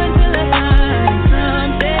you until I find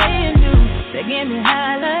something new that get me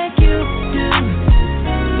high like you do,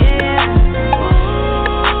 yeah. Ooh,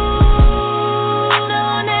 no,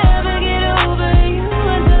 I'll never get over you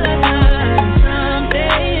until I find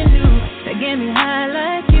something new that get me high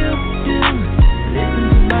like you do. Listen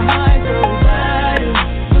to my heart go bottom,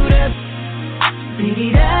 boot up,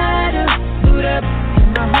 beady-da-do, boot up, and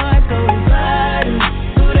my heart goes bottom,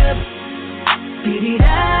 boot up,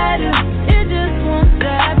 beady-da-do. It just won't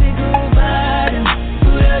stop, it go bottom,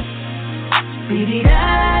 boot up,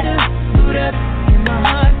 beady-da-do, boot up, and my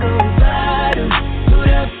heart goes bottom, boot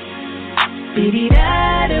up,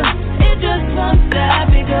 beady-da-do. It just won't stop,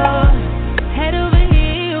 it goes head over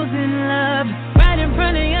heels in love. Right in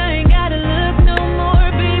front of you, I ain't gotta look no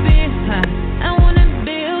more, baby. I wanna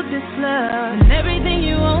build this love and everything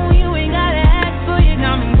you own. You ain't gotta ask for, you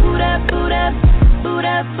got me boot up, boot up, boot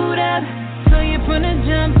up, boot up. So you from the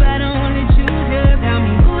jump, I don't wanna choose you. Got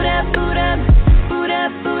me boot up, boot up, boot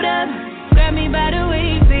up, boot up. Grab me by the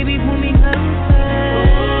waist, baby, pull me closer.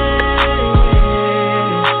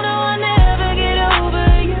 No, I'll never get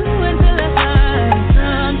over you until I find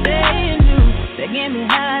something new that get me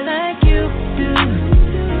high like you do,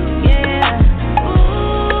 yeah. Ooh,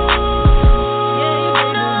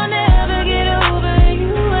 no, I'll never get over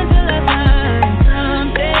you until I find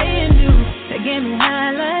something new that get me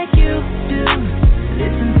high like you do.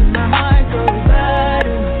 Listen to my heart go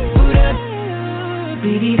bottom, boot up,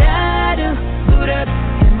 beady-da-do, boot up,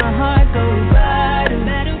 and my heart goes bottom,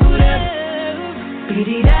 boot up,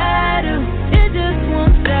 beady-da-do. It just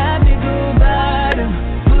won't stop, it go bottom,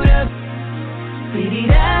 boot up,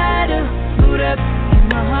 beady-da-do, boot up, and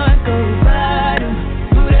my heart goes bottom,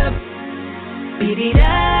 boot up,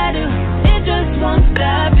 beady-da-do. It just won't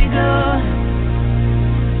stop, it goes.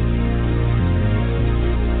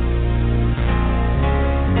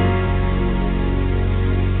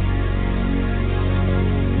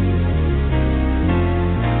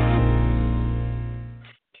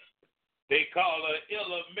 They call her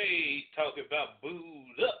Ella May, talking about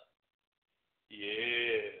booed up.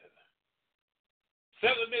 Yeah.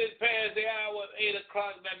 7 minutes past the hour, 8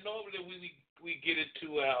 o'clock. Now, normally we get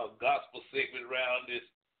into our gospel segment around this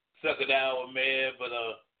second hour, man. But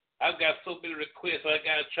I've got so many requests, so I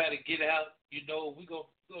got to try to get out. You know, we're going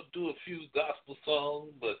to do a few gospel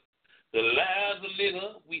songs, but the lines are lit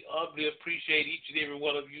up. We humbly appreciate each and every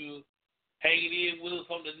one of you hanging in with us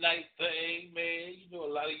on the night thing, man. You know,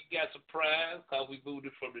 a lot of you got surprised because we moved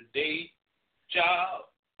it from the day job.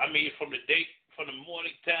 From the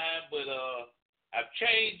morning time, but I've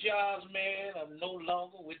changed jobs, man. I'm no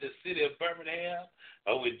longer with the city of Birmingham.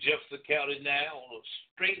 I'm with Jefferson County now on a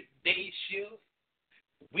straight day shift,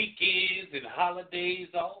 weekends and holidays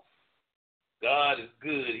off. God is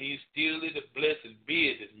good. He's still in the blessed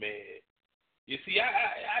business, man. You see,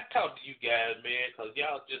 I talk to you guys, man, because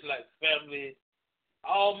y'all just like family.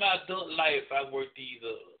 All my adult life, I worked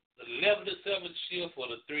either the 11 to 7 shift or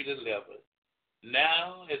the 3 to 11.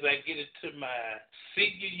 Now, as I get into my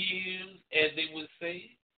senior years, as they would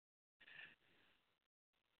say,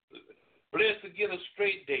 blessed to get a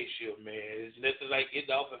straight day shift, man. It's nothing like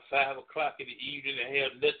getting off at 5 o'clock in the evening and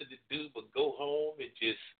have nothing to do but go home and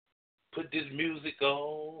just put this music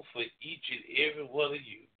on for each and every one of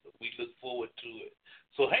you. We look forward to it.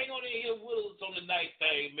 So hang on in here with us on the night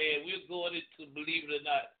thing, man. We're going into, believe it or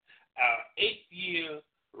not, our 8th year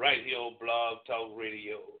right here on Blog Talk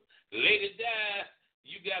Radio. Lady Di,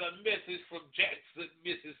 you got a message from Jackson,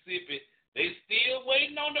 Mississippi. They still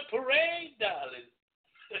waiting on the parade, darling.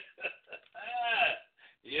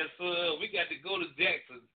 Yes, sir. We got to go to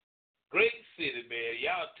Jackson. Great city, man.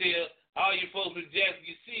 Y'all tell all you folks in Jackson,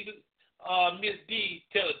 you see Miss D,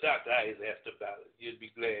 tell the doctor I asked about it. You'll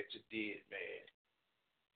be glad you did, man.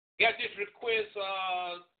 Got this request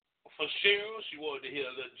for Cheryl. She wanted to hear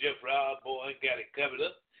a little Jeffrey Osborne. Got it covered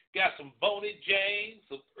up. Got some Boney James,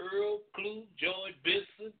 some Earl Clue, George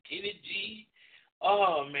Benson, Kenny G.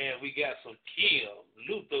 Oh, man, we got some Kim,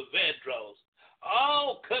 Luther Vandross.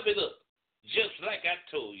 All covered up, just like I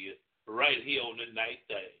told you, right here on the night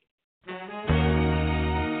thing.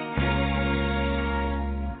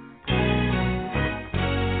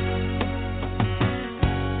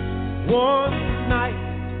 One night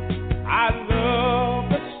I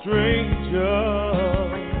loved a stranger,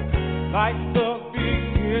 like the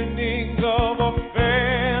beginning of a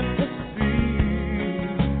fantasy.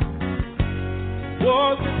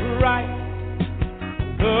 Was it right?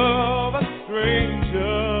 Love a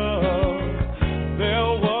stranger.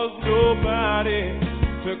 There was nobody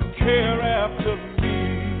to care after me.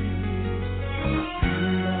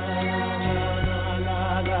 La,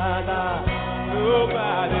 la, la, la.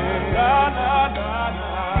 Nobody. La, la, la,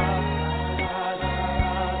 la.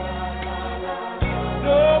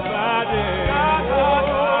 Nobody. La, la,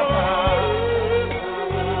 la, la.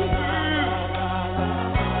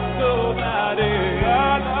 Nobody. La,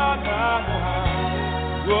 la, la, la.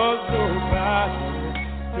 Was nobody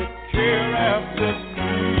to care after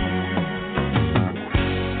me.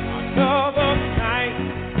 Another night,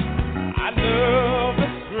 I love a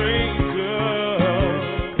stranger,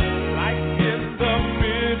 like in the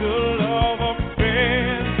middle of a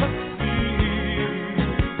fantasy.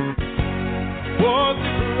 Was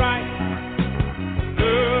it right?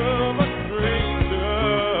 Love a stranger.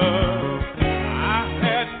 I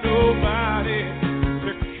had nobody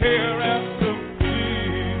to care after me.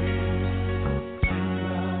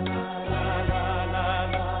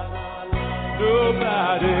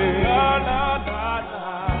 Nobody. La, la, la, la.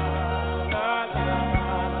 La, la,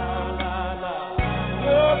 la, la, la.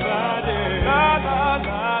 Nobody. La, la,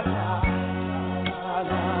 la, la. La,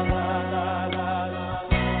 la, la, la, la.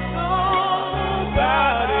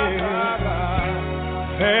 Nobody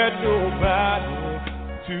had nobody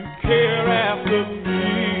to care after me.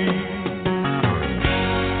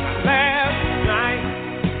 Last night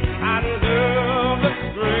I loved a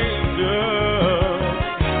stranger.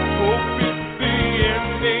 Hope it's the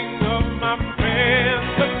ending of my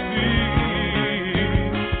fantasy.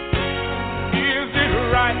 Is it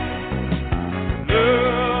right?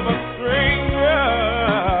 Love a stranger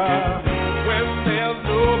when there's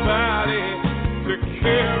nobody to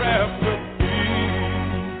care after me.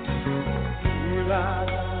 La,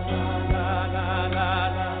 la, la, la, la,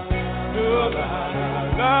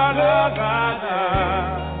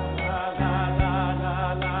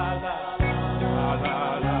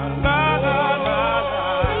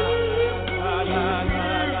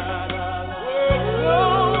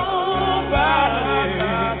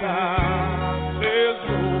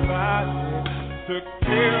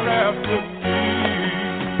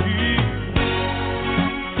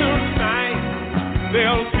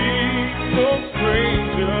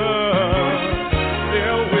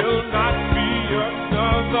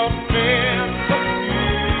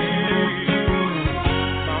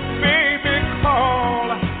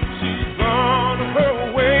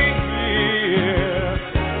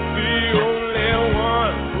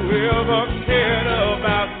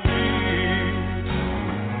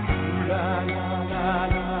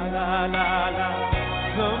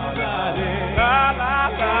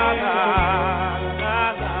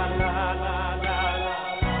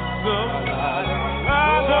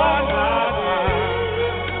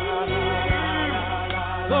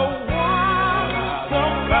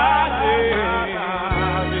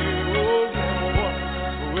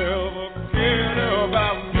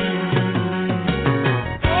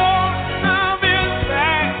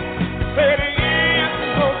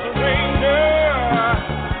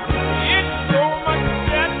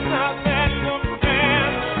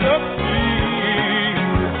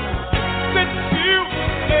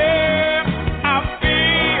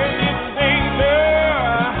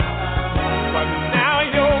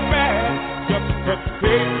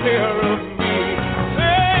 care of me.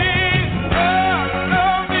 Say our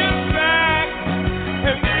love is back,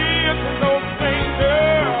 and it's no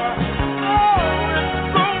stranger. Oh, it's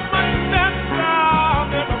so much that I've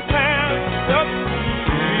never planned to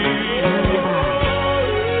see.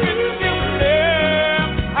 If you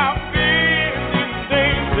left, I've been in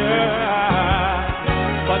danger,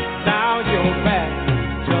 but now you're back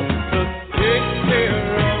just to take care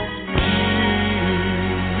of me.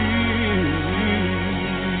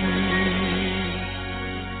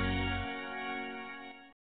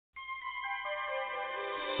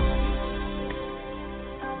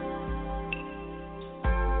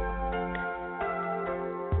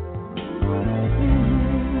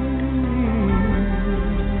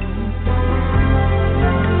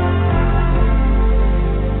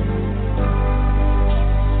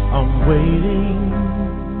 I'm waiting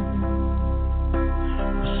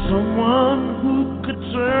for someone who could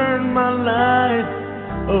turn my life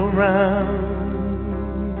around.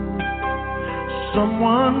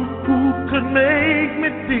 Someone who could make me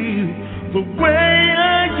feel the way I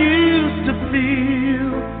used to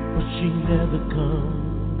feel, but she never comes.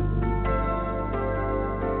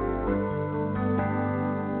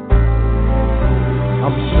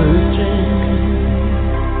 I'm searching,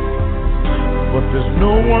 but there's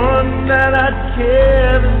no one that I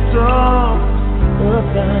care to talk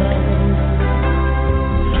about.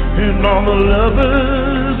 And all the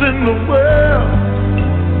lovers in the world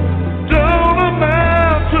don't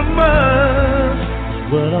amount to much.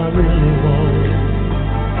 What I really want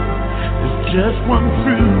is just one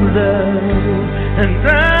true love, and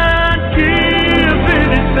I'd give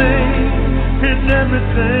anything and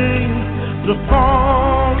everything to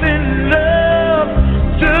fall in love.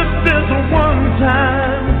 Just as a one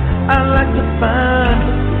time, I like to find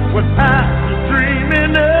what I was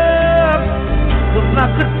dreaming of. Well, I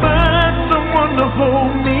could find someone to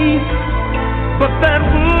hold me, but that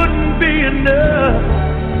wouldn't be enough.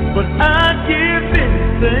 But I'd give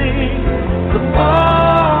anything to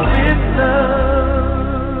fall in love.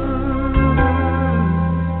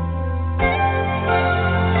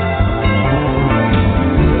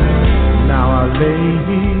 Now I lay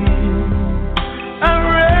here, I'd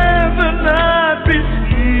rather not be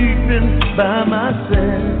sleeping by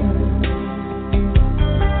myself,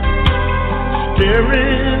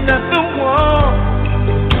 staring at the wall.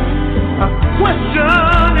 I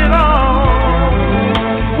question it all.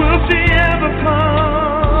 Will she ever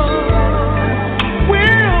come?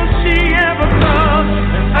 Will she ever come?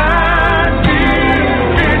 And I'd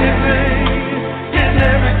give anything and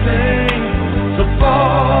everything to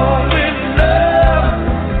fall in love.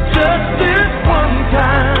 Just this one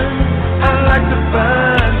time, I like to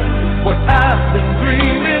find what I've been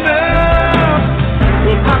dreaming of.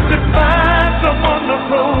 Well, I could find someone to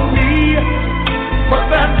hold me, but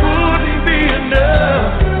that wouldn't be enough.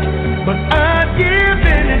 But I'd give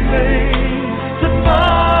anything to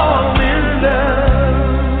fall in love.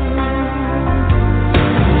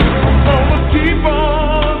 I'm gonna keep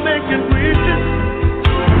on making wishes,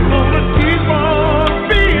 gonna keep on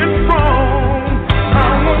being strong. I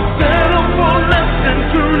won't settle for less than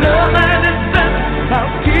true love and accept.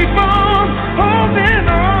 I'll keep on holding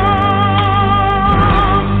on.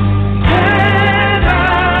 And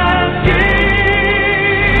I'll give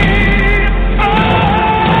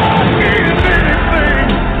anything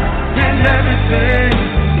and everything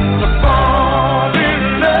to fall in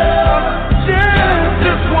love. Just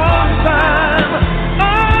this one time,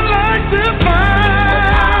 I'd like to find.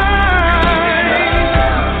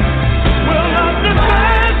 Well, I'd just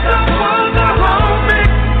find someone to hold me,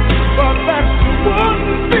 but that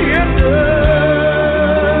wouldn't be enough.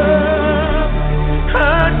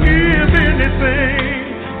 I'd give anything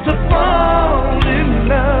to fall in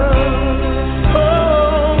love.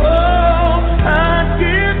 Oh, I'd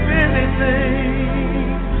give anything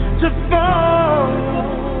to fall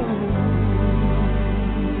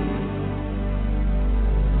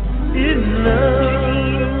in love.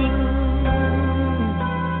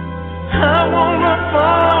 I wanna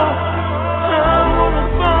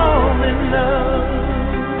fall in love.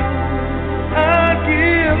 I'd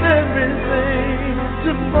give everything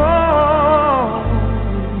to fall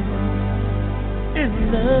in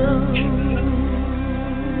love.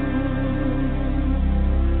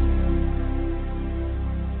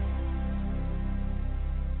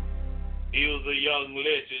 He was a young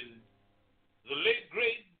legend, the late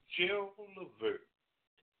great Gerald Levert.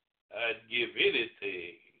 I'd give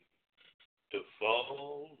anything to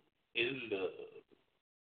fall in love.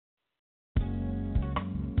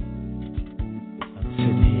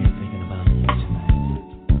 Sitting here thinking about you tonight.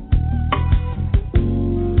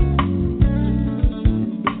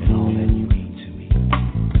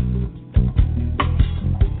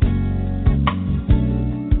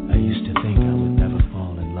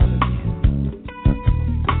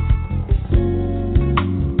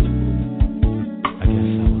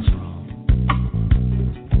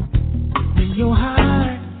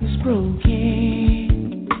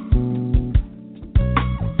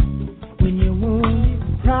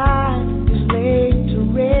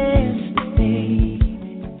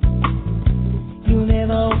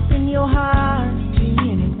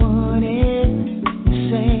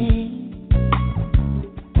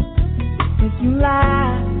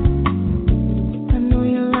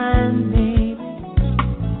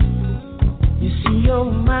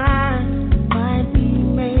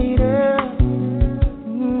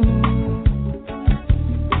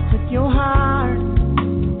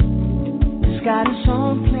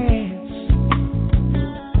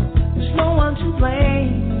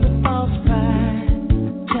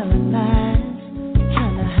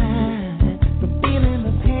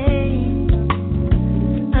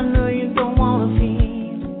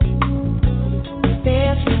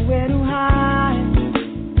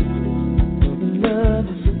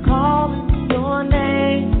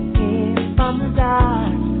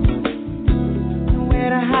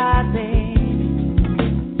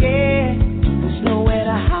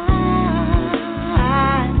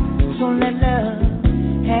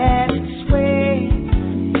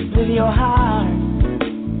 your heart.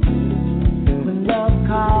 When love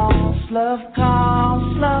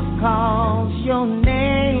calls your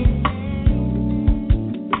name.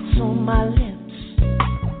 It's on my lips,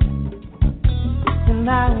 and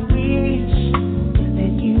I wish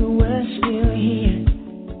that you were still here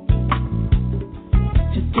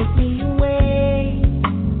to take me away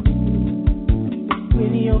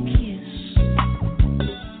with your kiss,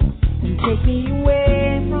 and take me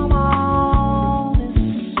away from all this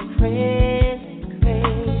crazy.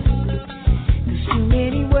 'Cause too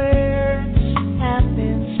many words have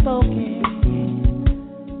been spoken.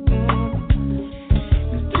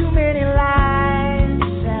 Too many lies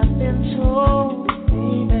have been told,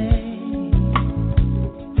 baby.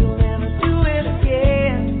 You'll never do it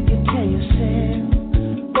again. You tell yourself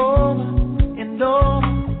over and over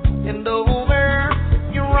and over.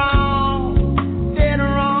 You're wrong, dead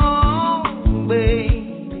wrong, baby.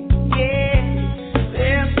 Yeah,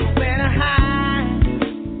 there's nowhere to hide.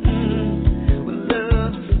 When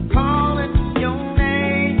love's calling your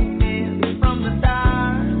name from the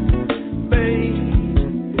dark, baby.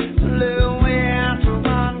 Love, where to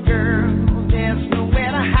run, girl? There's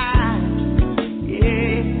nowhere to hide.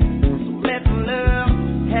 Yeah, so let love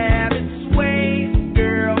have its way,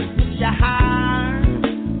 girl. With your heart,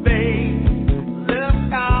 babe. Love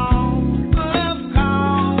calls.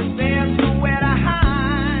 There's nowhere to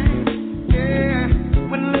hide. Yeah,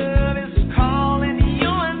 when love is calling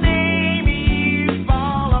your name, you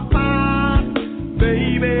fall apart,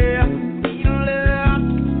 baby. Need love,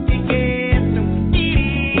 you get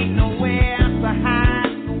nowhere to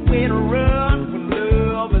hide, nowhere to run. When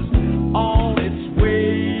love is on its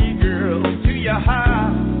way, girl, to your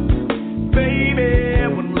heart, baby.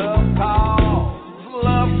 When love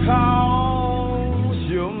calls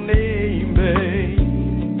your name, babe.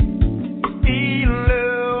 Need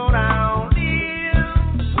love down here.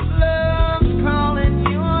 Love's calling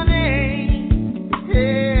your name.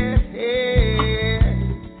 Yeah, yeah.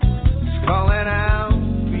 It's calling out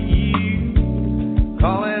for you,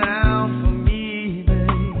 calling out for me,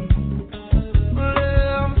 babe.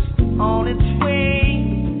 Love's on its way,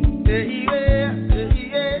 baby. Yeah,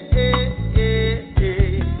 yeah, yeah,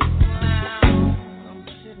 yeah. I'm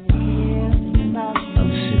sitting here thinking about you. I'm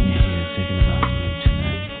sitting here thinking about you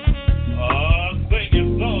tonight. Sing your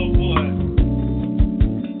song, boy.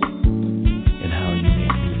 And how you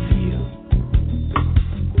make me feel.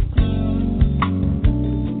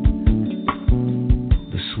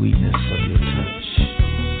 The sweetness of your touch.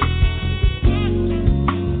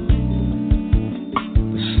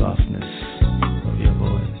 The softness of your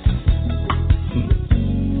voice.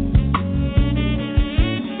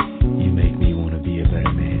 You make me want to be a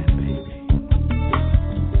better man, baby.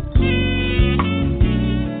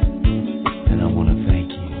 And I want to thank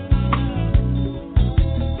you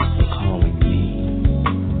for calling me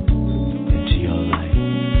into your life,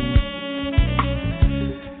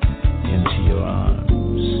 into your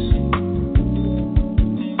arms,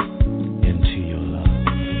 into your love.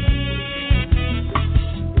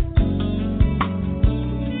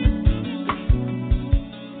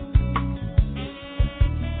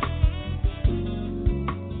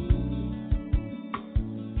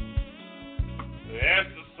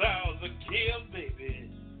 That's the sounds of Kim, baby.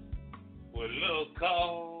 When love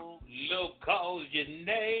calls your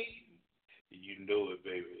name, you know it,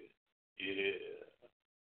 baby. Yeah.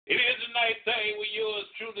 It is a nice thing with yours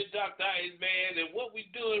truly, Dr. Iceman. And what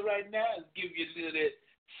we doing right now is give you a little of that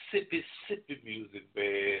sippy music,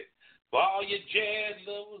 man. For all your jazz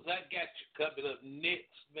lovers, I got you coming up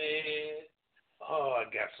next, man. Oh, I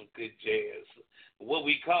got some good jazz. What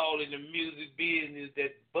we call in the music business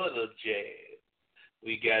that butter jazz.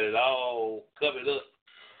 We got it all covered up.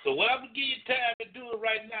 So what I'm going to give you time to do it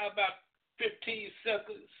right now, about 15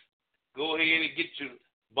 seconds. Go ahead and get your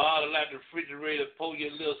bottle out the refrigerator, pour your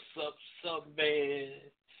little something, man.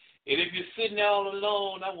 And if you're sitting there all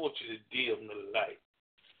alone, I want you to dim the light.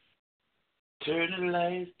 Turn the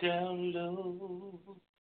lights down low.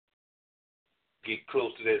 Get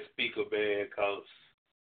close to that speaker, man, because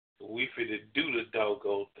we finna do the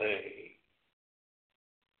doggone thing.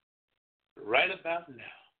 Right about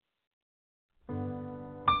now.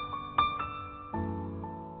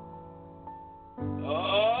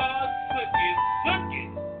 Oh, suck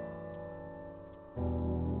it.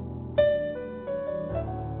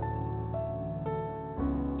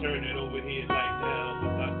 Turn it over here like that,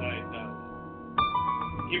 like that.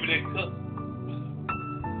 Give me that cup.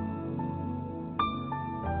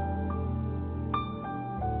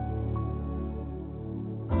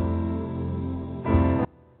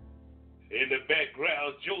 In the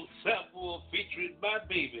background, Joe Sample featuring my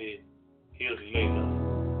baby, Here's Layla.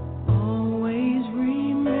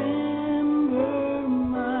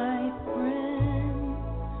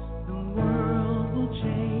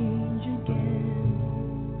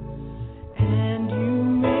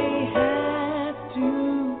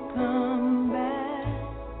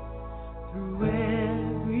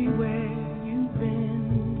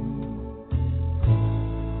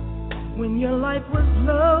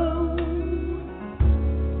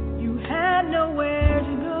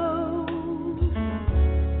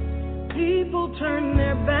 people turned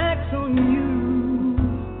their backs on you,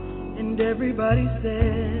 and everybody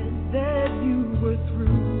said that you were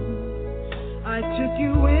through. I took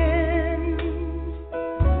you in,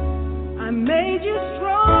 I made you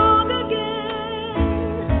strong again,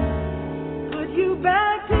 put you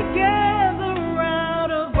back together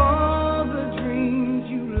out of all the dreams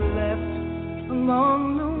you left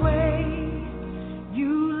along the way.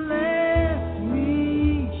 You left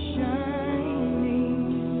me shining.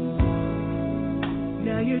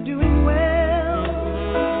 Now you're doing well,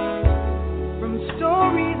 from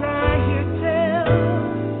stories I hear tell.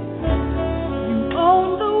 You own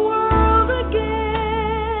the world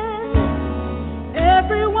again.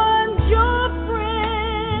 Everyone's your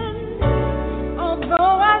friend.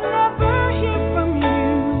 Although I never hear from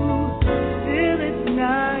you, still it's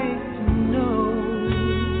nice to know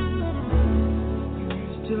you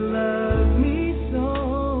used to love me so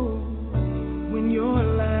when your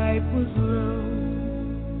life was low.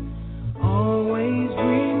 Always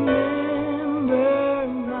remember,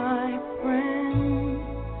 my friend,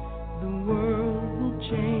 the world will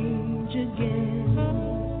change again,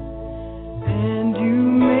 and you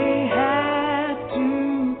may have to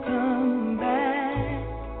come back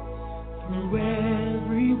through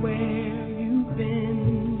everywhere you've been.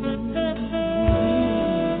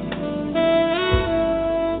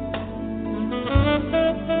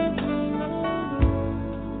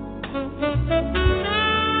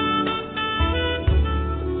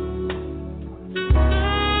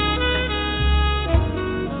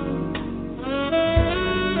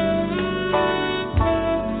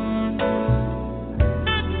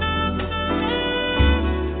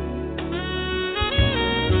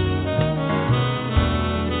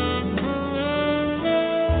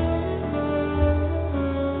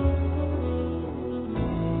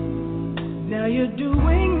 Now you're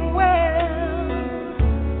doing well,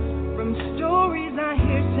 from stories I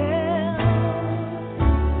hear tell.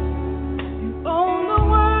 You own the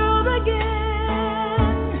world again.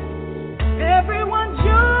 Everyone's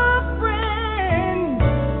your friend.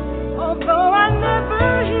 Although I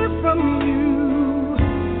never hear from you,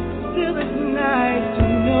 still it's nice to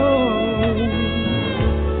know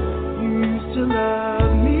you used to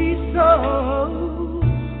love me so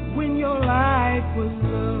when your life was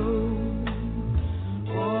low.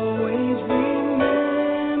 Always remember,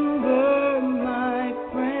 my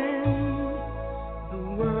friend, the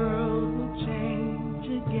world will change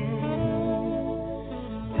again,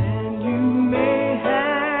 and you may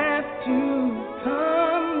have to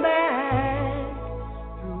come back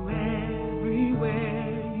through everywhere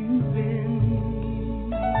you've been.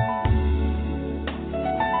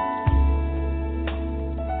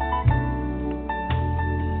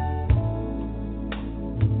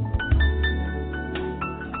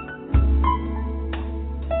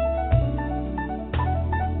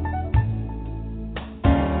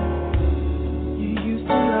 You used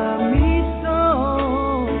to love me so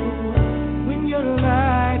when your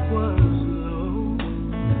life was low.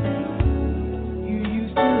 You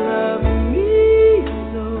used to love me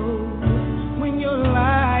so when your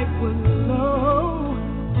life was low.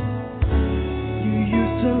 You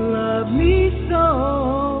used to love me so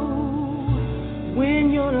when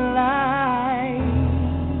your life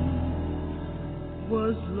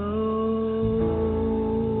was low.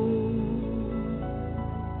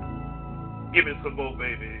 Give me some more,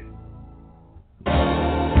 baby.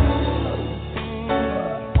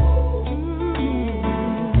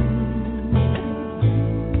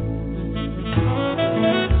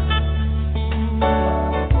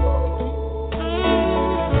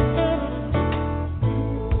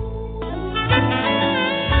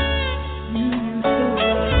 You used to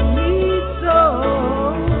love me so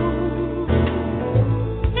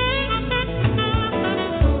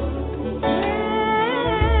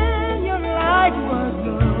when your life was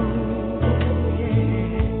low.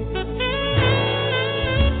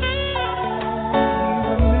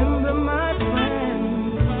 You remember, my friend.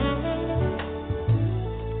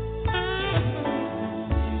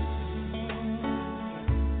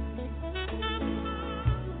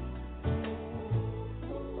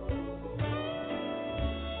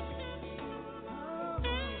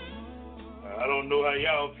 I don't know how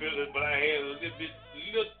y'all feeling, but I had a little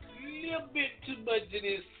bit too much of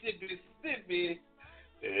this sippy,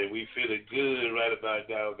 and we feeling good right about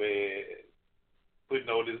now, man. Putting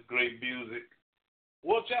on this great music.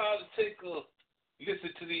 Want y'all to take a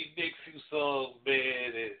listen to these next few songs,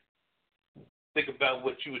 man, and think about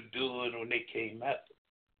what you were doing when they came out.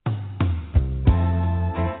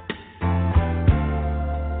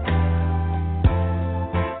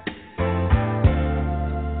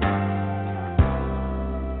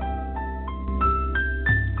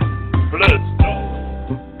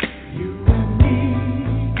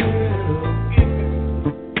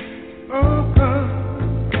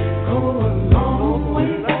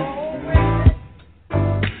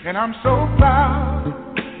 And I'm so proud,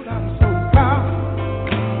 I'm so proud.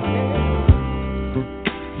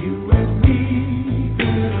 You and me,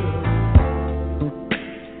 girl,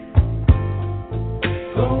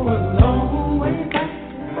 go a long way back.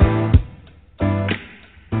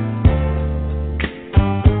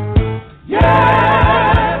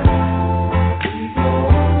 Yeah, we go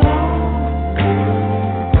a long way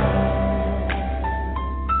back.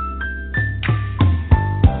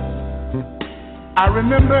 I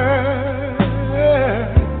remember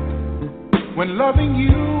when loving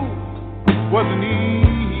you wasn't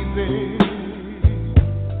easy.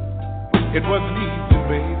 It wasn't easy,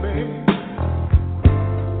 baby.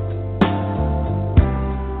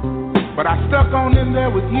 But I stuck on in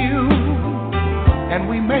there with you, and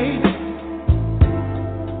we made it.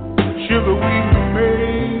 Sugar, we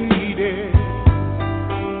made it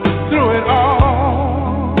through it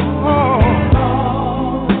all.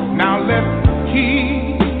 Now let's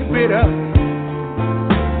keep it up,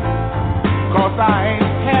 'cause I ain't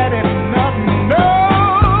had enough. No,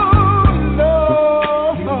 no.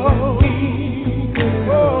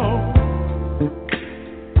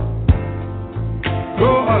 Go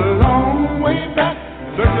a long way back,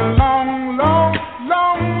 such a long, long,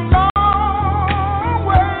 long, long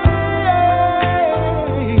way.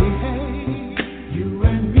 You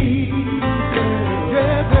and me,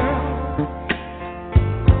 together.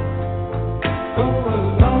 Go a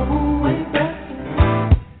long way back.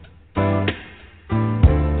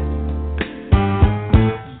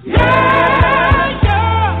 Yeah,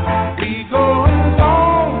 yeah, we go a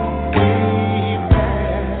long way back.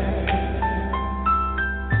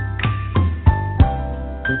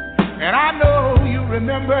 And I know you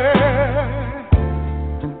remember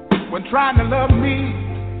when trying to love me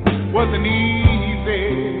wasn't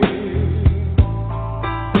easy.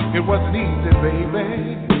 It wasn't easy,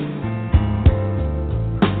 baby.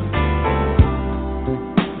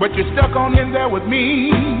 But you stuck on in there with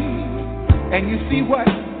me, and you see what?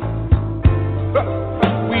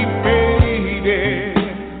 We made it.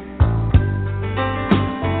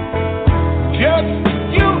 Just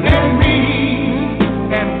you and me,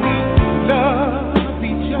 and we love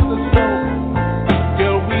each other so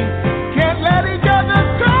till we can't let each other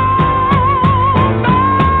go. No,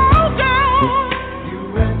 girl. You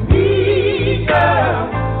and me, girl.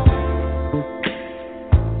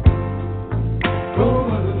 Go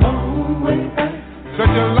a long way back.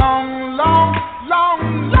 Such a long, long, long,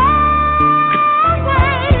 long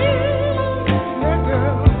way. Yeah,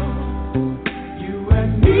 girl. You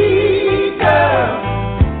and me, girl.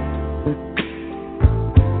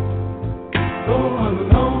 Go a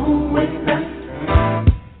long way back.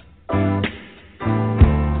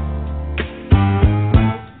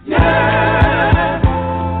 Yeah,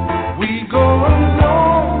 we go a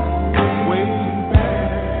long way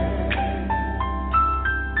back.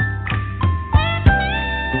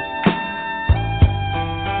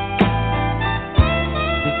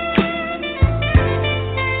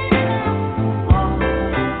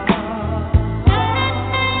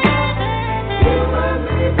 You and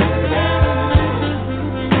me, baby.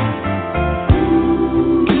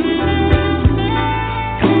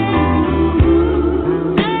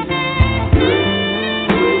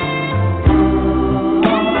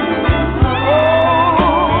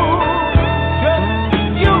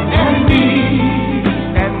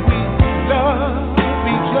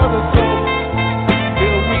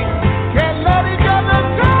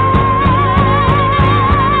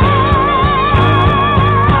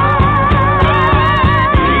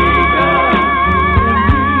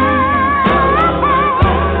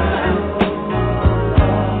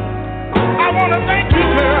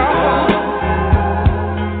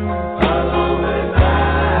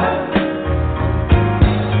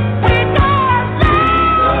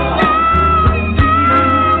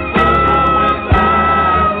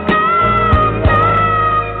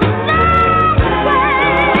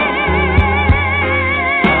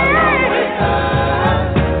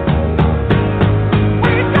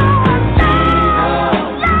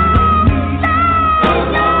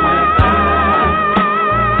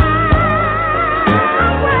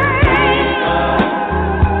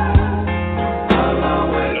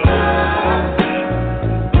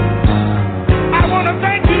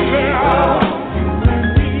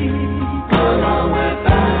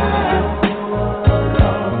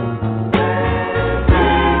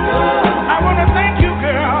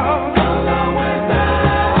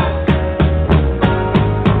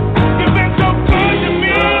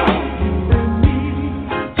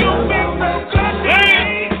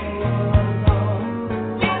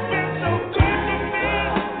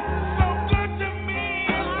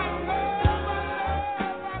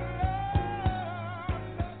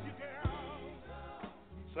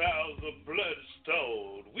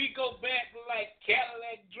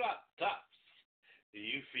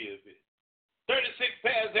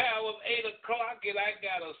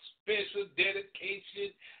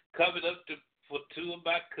 coming up for two of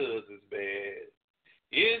my cousins, man.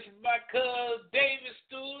 It's my cousin David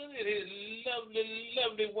Stewart and his lovely,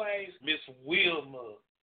 lovely wife, Miss Wilma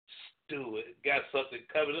Stewart. Got something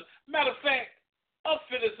coming up. Matter of fact, I'm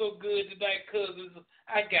feeling so good tonight, cousins.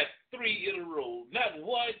 I got 3 in a row. Not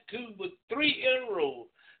 1, 2, but 3 in a row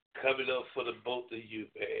coming up for the both of you,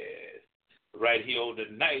 man. Right here on the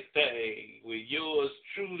night thing with yours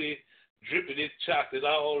truly dripping his chocolate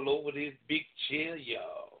all over this big chair,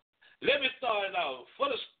 y'all. Let me start it off for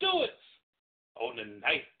the Stewarts on the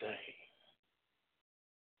night thing.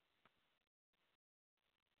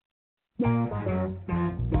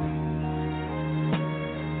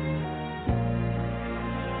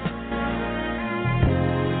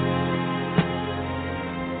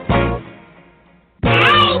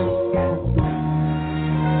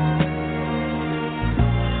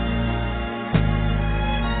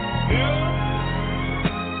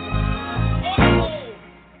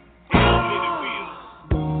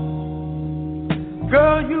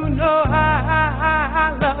 Girl, you know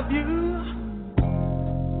I love you.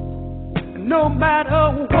 No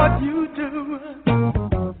matter what you do.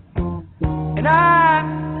 And I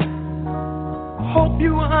hope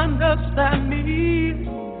you understand me.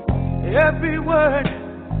 Every word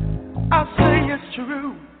I say is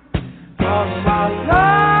true. 'Cause I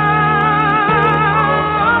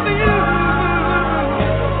love you.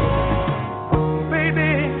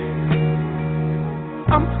 Baby,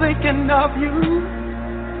 I'm thinking of you.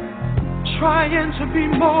 Trying to be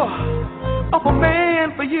more of a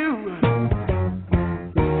man for you.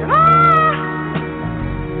 And I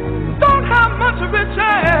don't have much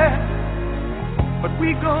riches, but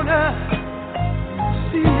we gonna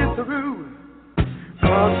see it through.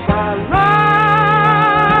 'Cause I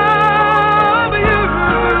love you.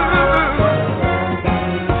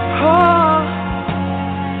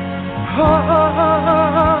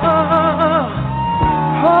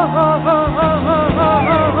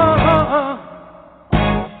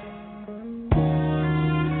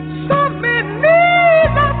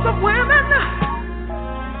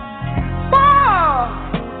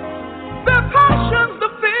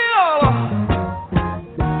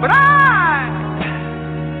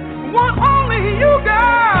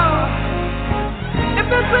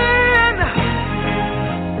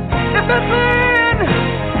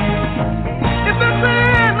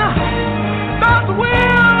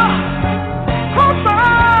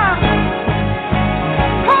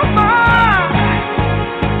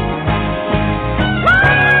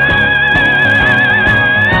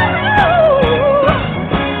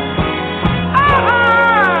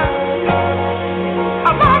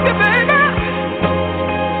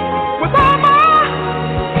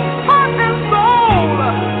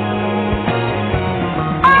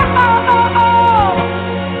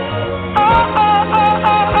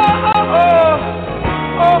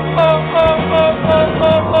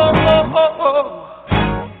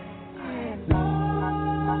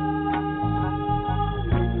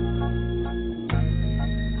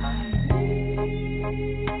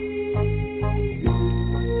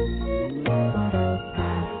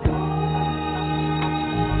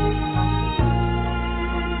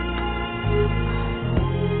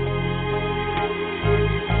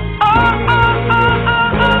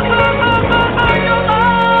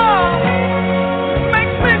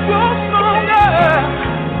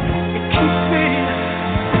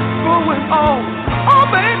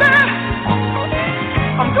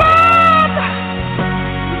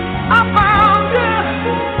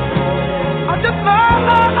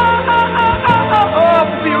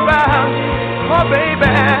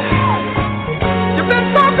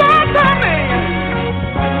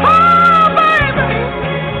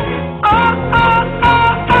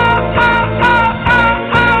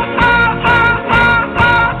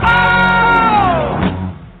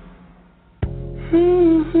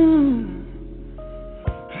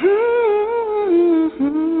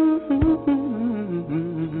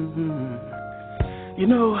 You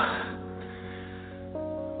know,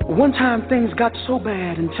 one time things got so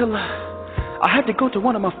bad until I had to go to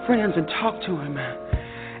one of my friends and talk to him.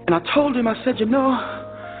 And I told him, I said, you know,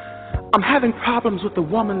 I'm having problems with the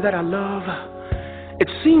woman that I love. It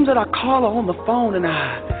seems that I call her on the phone and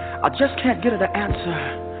I just can't get her to answer.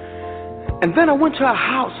 And then I went to her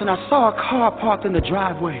house and I saw a car parked in the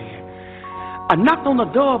driveway. I knocked on the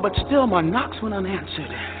door, but still my knocks went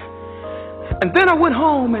unanswered. And then I went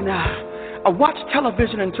home and I watched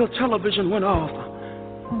television until television went off.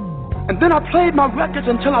 And then I played my records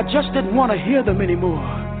until I just didn't want to hear them anymore.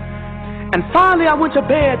 And finally I went to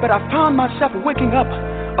bed, but I found myself waking up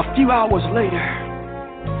a few hours later.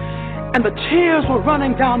 And the tears were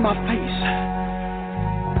running down my face.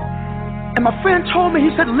 And my friend told me, he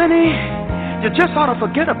said, Lenny, you just ought to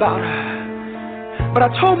forget about her. But I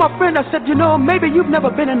told my friend, I said, you know, maybe you've never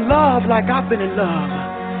been in love like I've been in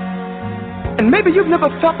love. And maybe you've never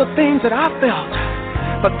felt the things that I felt.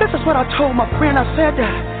 But this is what I told my friend. I said,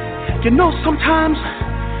 you know, sometimes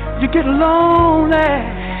you get lonely.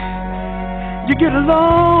 You get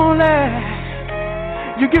lonely.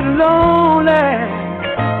 You get lonely.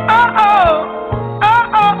 Oh-oh.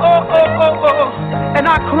 Oh-oh, oh-oh. And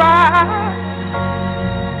I cry.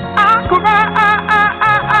 I cry.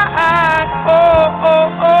 Oh,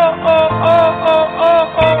 oh, oh, oh, oh, oh, oh,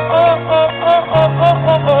 oh, oh, oh, oh,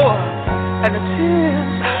 oh, oh. And the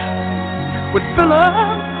tears would fill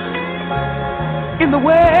up in the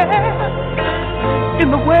wells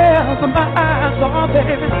of my eyes, oh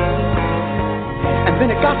baby. And then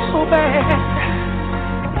it got so bad,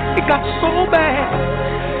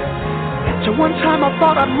 so one time I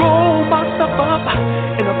thought I'd roll myself up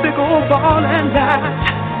in a big old ball and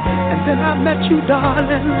die. And then I met you, darling,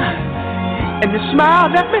 and you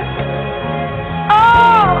smiled at me.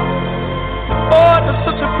 Oh, it was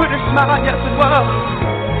such a pretty smile, yes it was.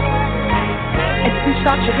 And you reached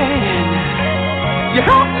out your hand. You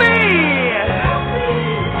helped me.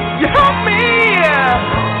 You helped me.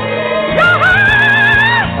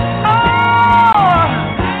 Oh,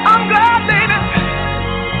 I'm glad, baby.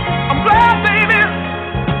 I'm glad, baby.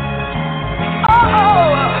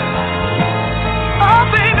 Oh,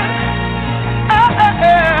 baby.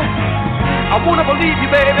 I won't ever leave you,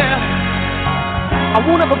 baby. I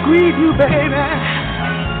won't ever grieve you, baby.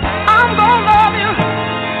 I'm gonna love you.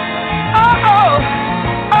 Oh,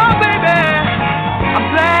 baby.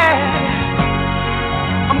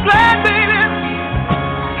 I'm glad, baby.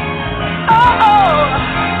 Oh,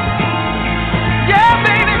 yeah,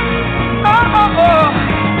 baby. Oh,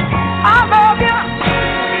 I love you.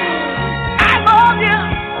 I love you.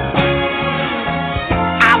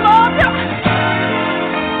 I love you.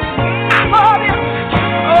 I love you.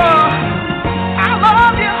 Oh, I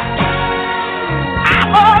love you. I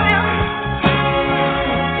love you.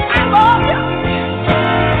 I love you.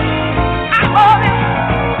 I love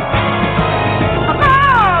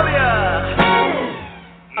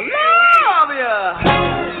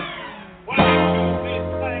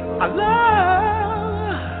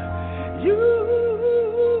you.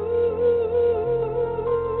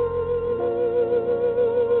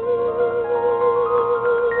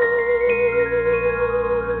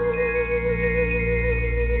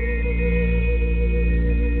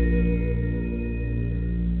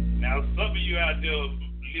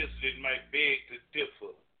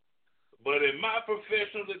 But in my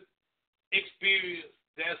professional experience,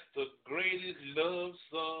 that's the greatest love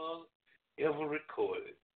song ever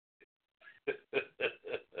recorded.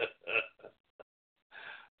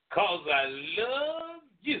 'Cause I love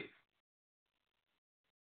you.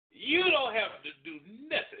 You don't have to do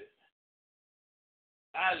nothing.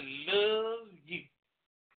 I love you.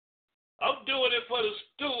 I'm doing it for the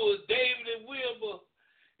stewards, David and Wilbur.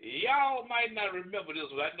 Y'all might not remember this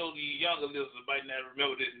one. I know the younger listeners might not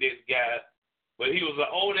remember this next guy, but he was an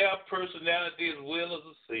on-air personality as well as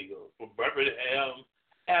a singer from Birmingham,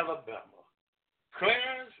 Alabama.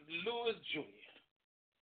 Clarence Lewis Jr.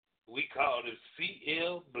 We called him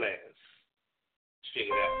CL Blast. Check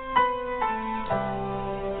it out.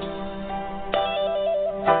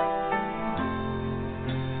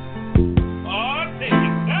 Oh, take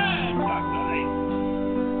your time, Dr. Ice.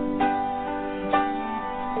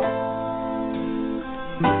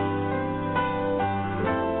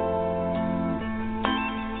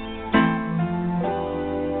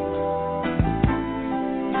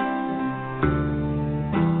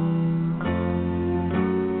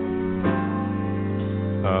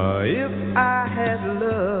 If I had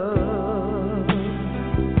loved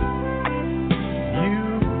you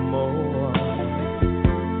more,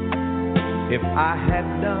 if I had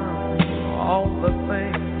done all the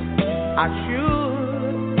things I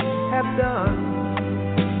should have done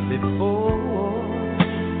before,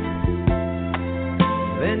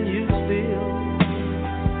 then you'd still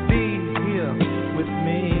be here with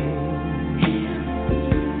me,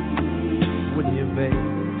 wouldn't you, baby?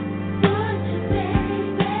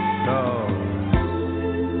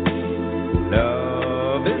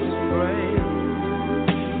 Love is strange.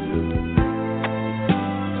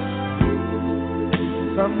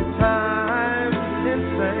 Sometimes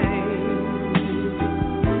insane,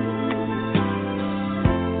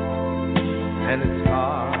 and it's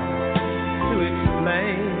hard to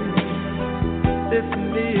explain this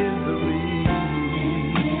misery.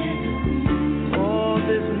 Oh,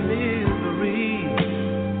 this misery.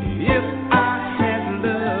 If I had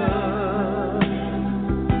loved,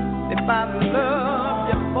 if I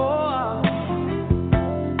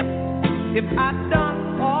if I'd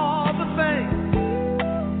done all the things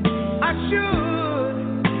I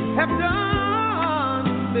should have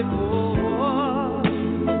done before,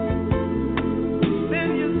 then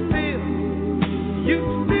you'd still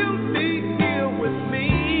be here with me.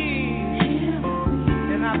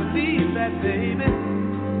 And I believe that, baby.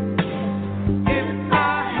 If I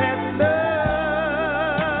had loved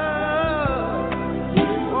you,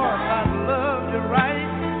 or if I loved you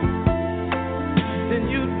right, then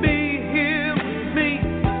you'd be here with me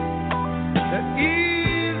to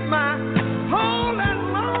ease my whole and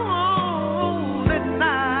lonely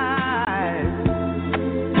night.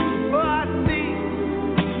 Oh, I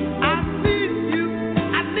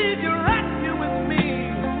need you right here with me.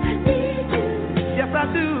 Yes, I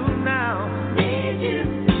do now.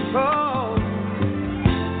 Oh,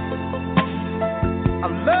 a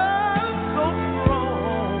love so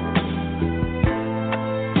strong.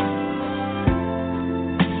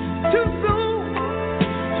 Too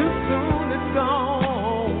soon it's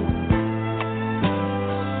gone.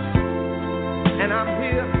 And I'm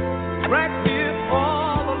here, right here,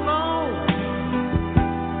 all alone,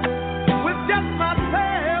 with just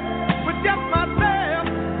myself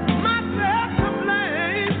to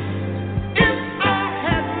blame. If I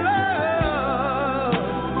had loved,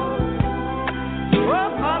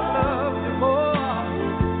 oh, I loved you more.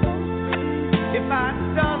 If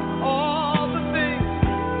I'd done all the things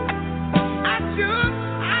I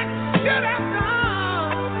should have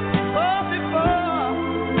done before,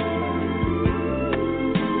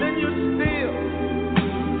 then you'd still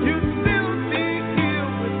be here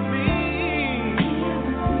with me.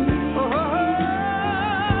 Oh,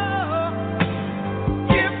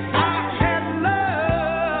 if I had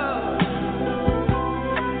loved,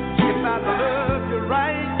 if I loved you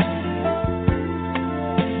right,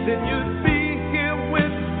 then you'd be here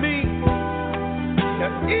with me to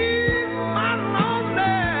ease my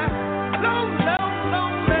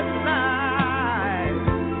lonely night.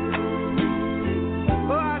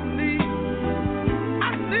 Oh, I need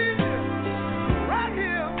you right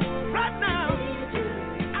here, right now.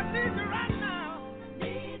 I need you right now.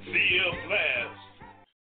 See you last.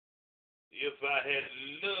 If I had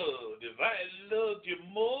loved you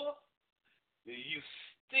more, then you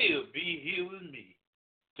still be here with me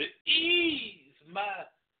to ease my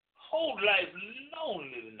whole life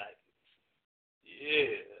lonely night.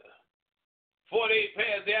 Yeah. 48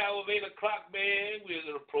 past the hour of 8 o'clock, man.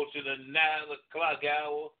 We're approaching the 9 o'clock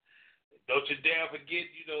hour. Don't you dare forget,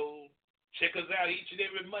 check us out each and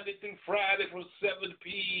every Monday through Friday from 7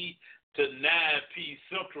 p. to 9 p.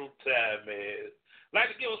 Central Time, man. Like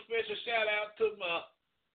to give a special shout out to my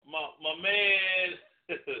man,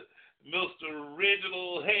 Mr.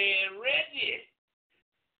 Reginald Hand Reggie.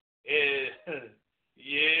 And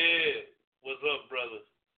yeah, what's up, brother?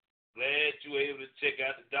 Glad you were able to check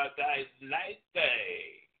out the Dr. Ice Night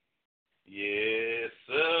thing. Yes,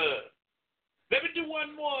 sir. Let me do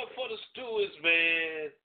one more for the stewards,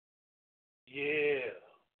 man. Yeah.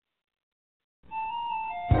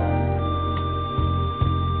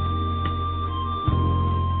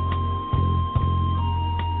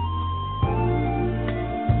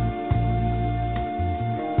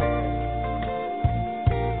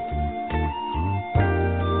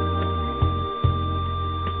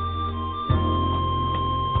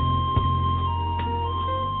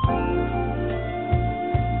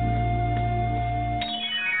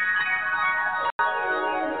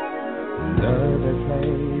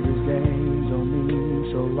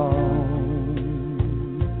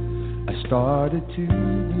 Started to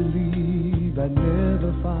believe I'd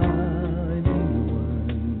never find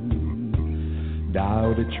anyone.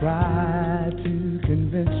 Doubted, tried to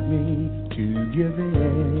convince me to give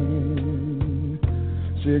in.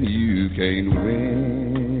 Said you can't win.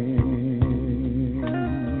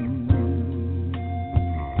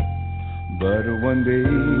 But one day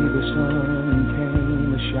the sun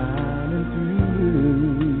came shining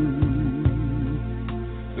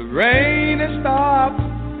through. The rain had stopped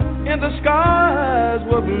and the skies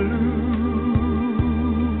were blue.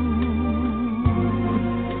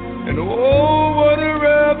 And oh, what a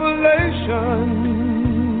revelation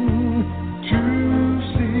to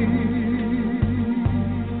see.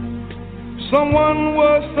 Someone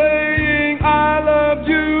was saying I loved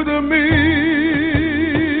you to me.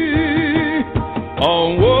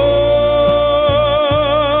 On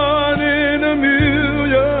one in a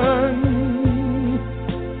million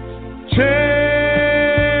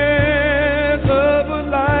chance of a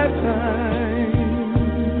lifetime.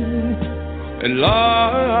 And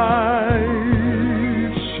life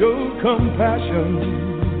showed compassion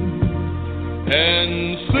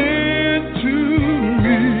and sent to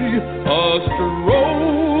me a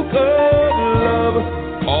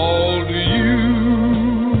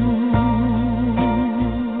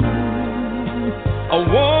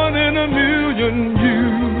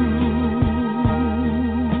million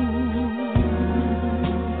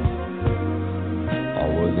I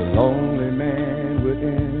was a lonely man with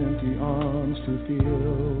empty arms to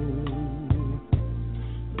fill.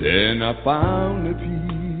 Then I found a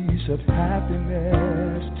piece of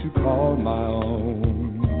happiness to call my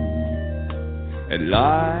own. And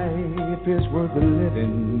life is worth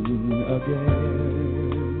living again.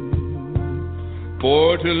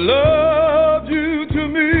 For to love you to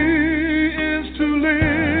me is to live.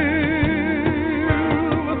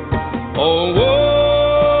 Oh,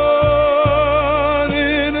 one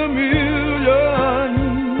in a million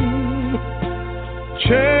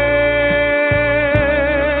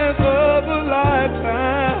chance of a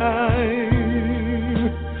lifetime.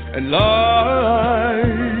 And life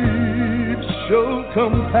showed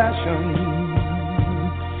compassion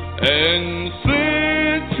and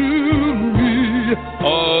sent to me a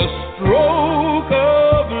stroke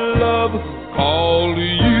of love called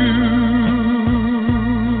you.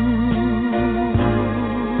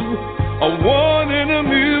 A one in a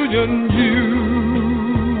million you.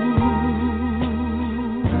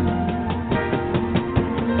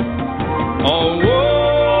 A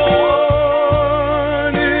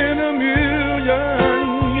one in a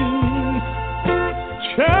million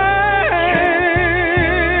chance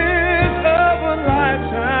of a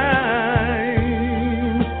lifetime.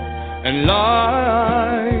 And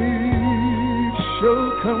life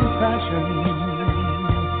showed compassion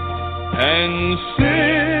and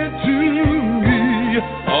sent to me a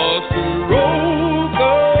stroke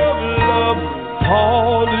of love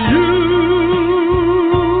called you.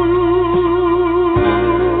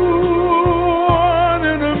 One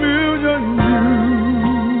in a million you.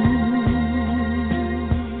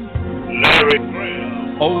 Larry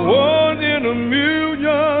Graham. A one in a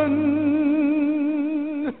million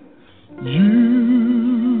you.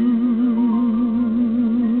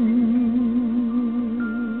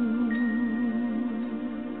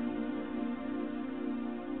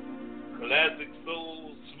 Classic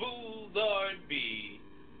soul, smooth R&B.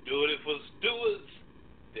 Doing it for Stewards,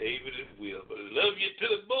 David and Wilbur. Love you to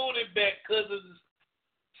the moon and back, cousins.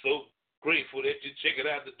 So grateful that you're checking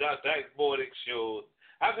out the Dr. Ice Morning Show.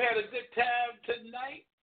 I've had a good time tonight,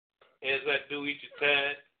 as I do each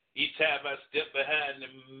time I step behind the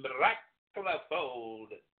microphone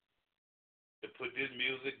to put this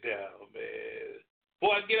music down, man.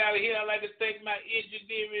 Before I get out of here, I'd like to thank my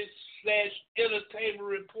engineering/entertainment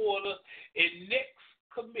reporter and next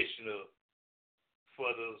commissioner for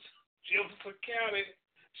the Jefferson County.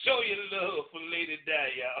 Show your love for Lady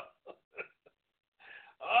Di, y'all.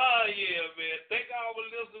 Oh, yeah, man. Thank all the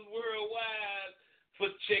listeners worldwide for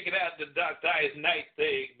checking out the Dr. Ice Night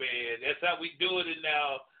thing, man. That's how we doing it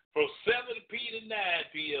now. From 7 p. to 9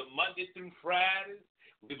 p.m., Monday through Friday.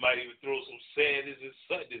 We might even throw some Saturdays and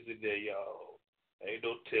Sundays in there, y'all. Ain't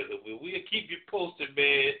no telling. We'll keep you posted,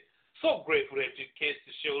 man. So grateful that you catch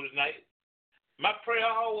the show tonight. My prayer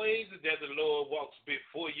always is that the Lord walks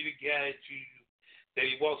before you to guide you, that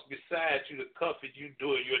he walks beside you to comfort you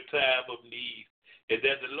during your time of need, and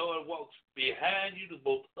that the Lord walks behind you to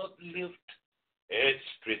both uplift and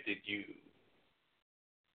strengthen you.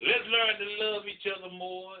 Let's learn to love each other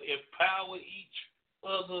more, empower each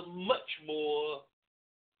other much more,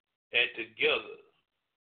 and together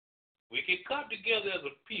we can come together as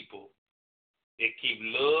a people and keep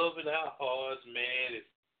love in our hearts, man, and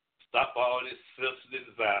stop all this senseless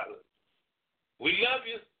violence. We love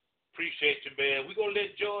you. Appreciate you, man. We're going to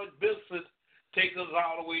let George Benson take us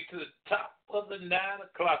all the way to the top of the 9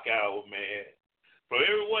 o'clock hour, man. For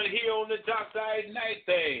everyone here on the Dr. Ice Night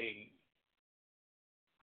thing,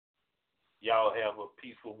 y'all have a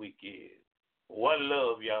peaceful weekend. One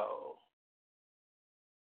love, y'all.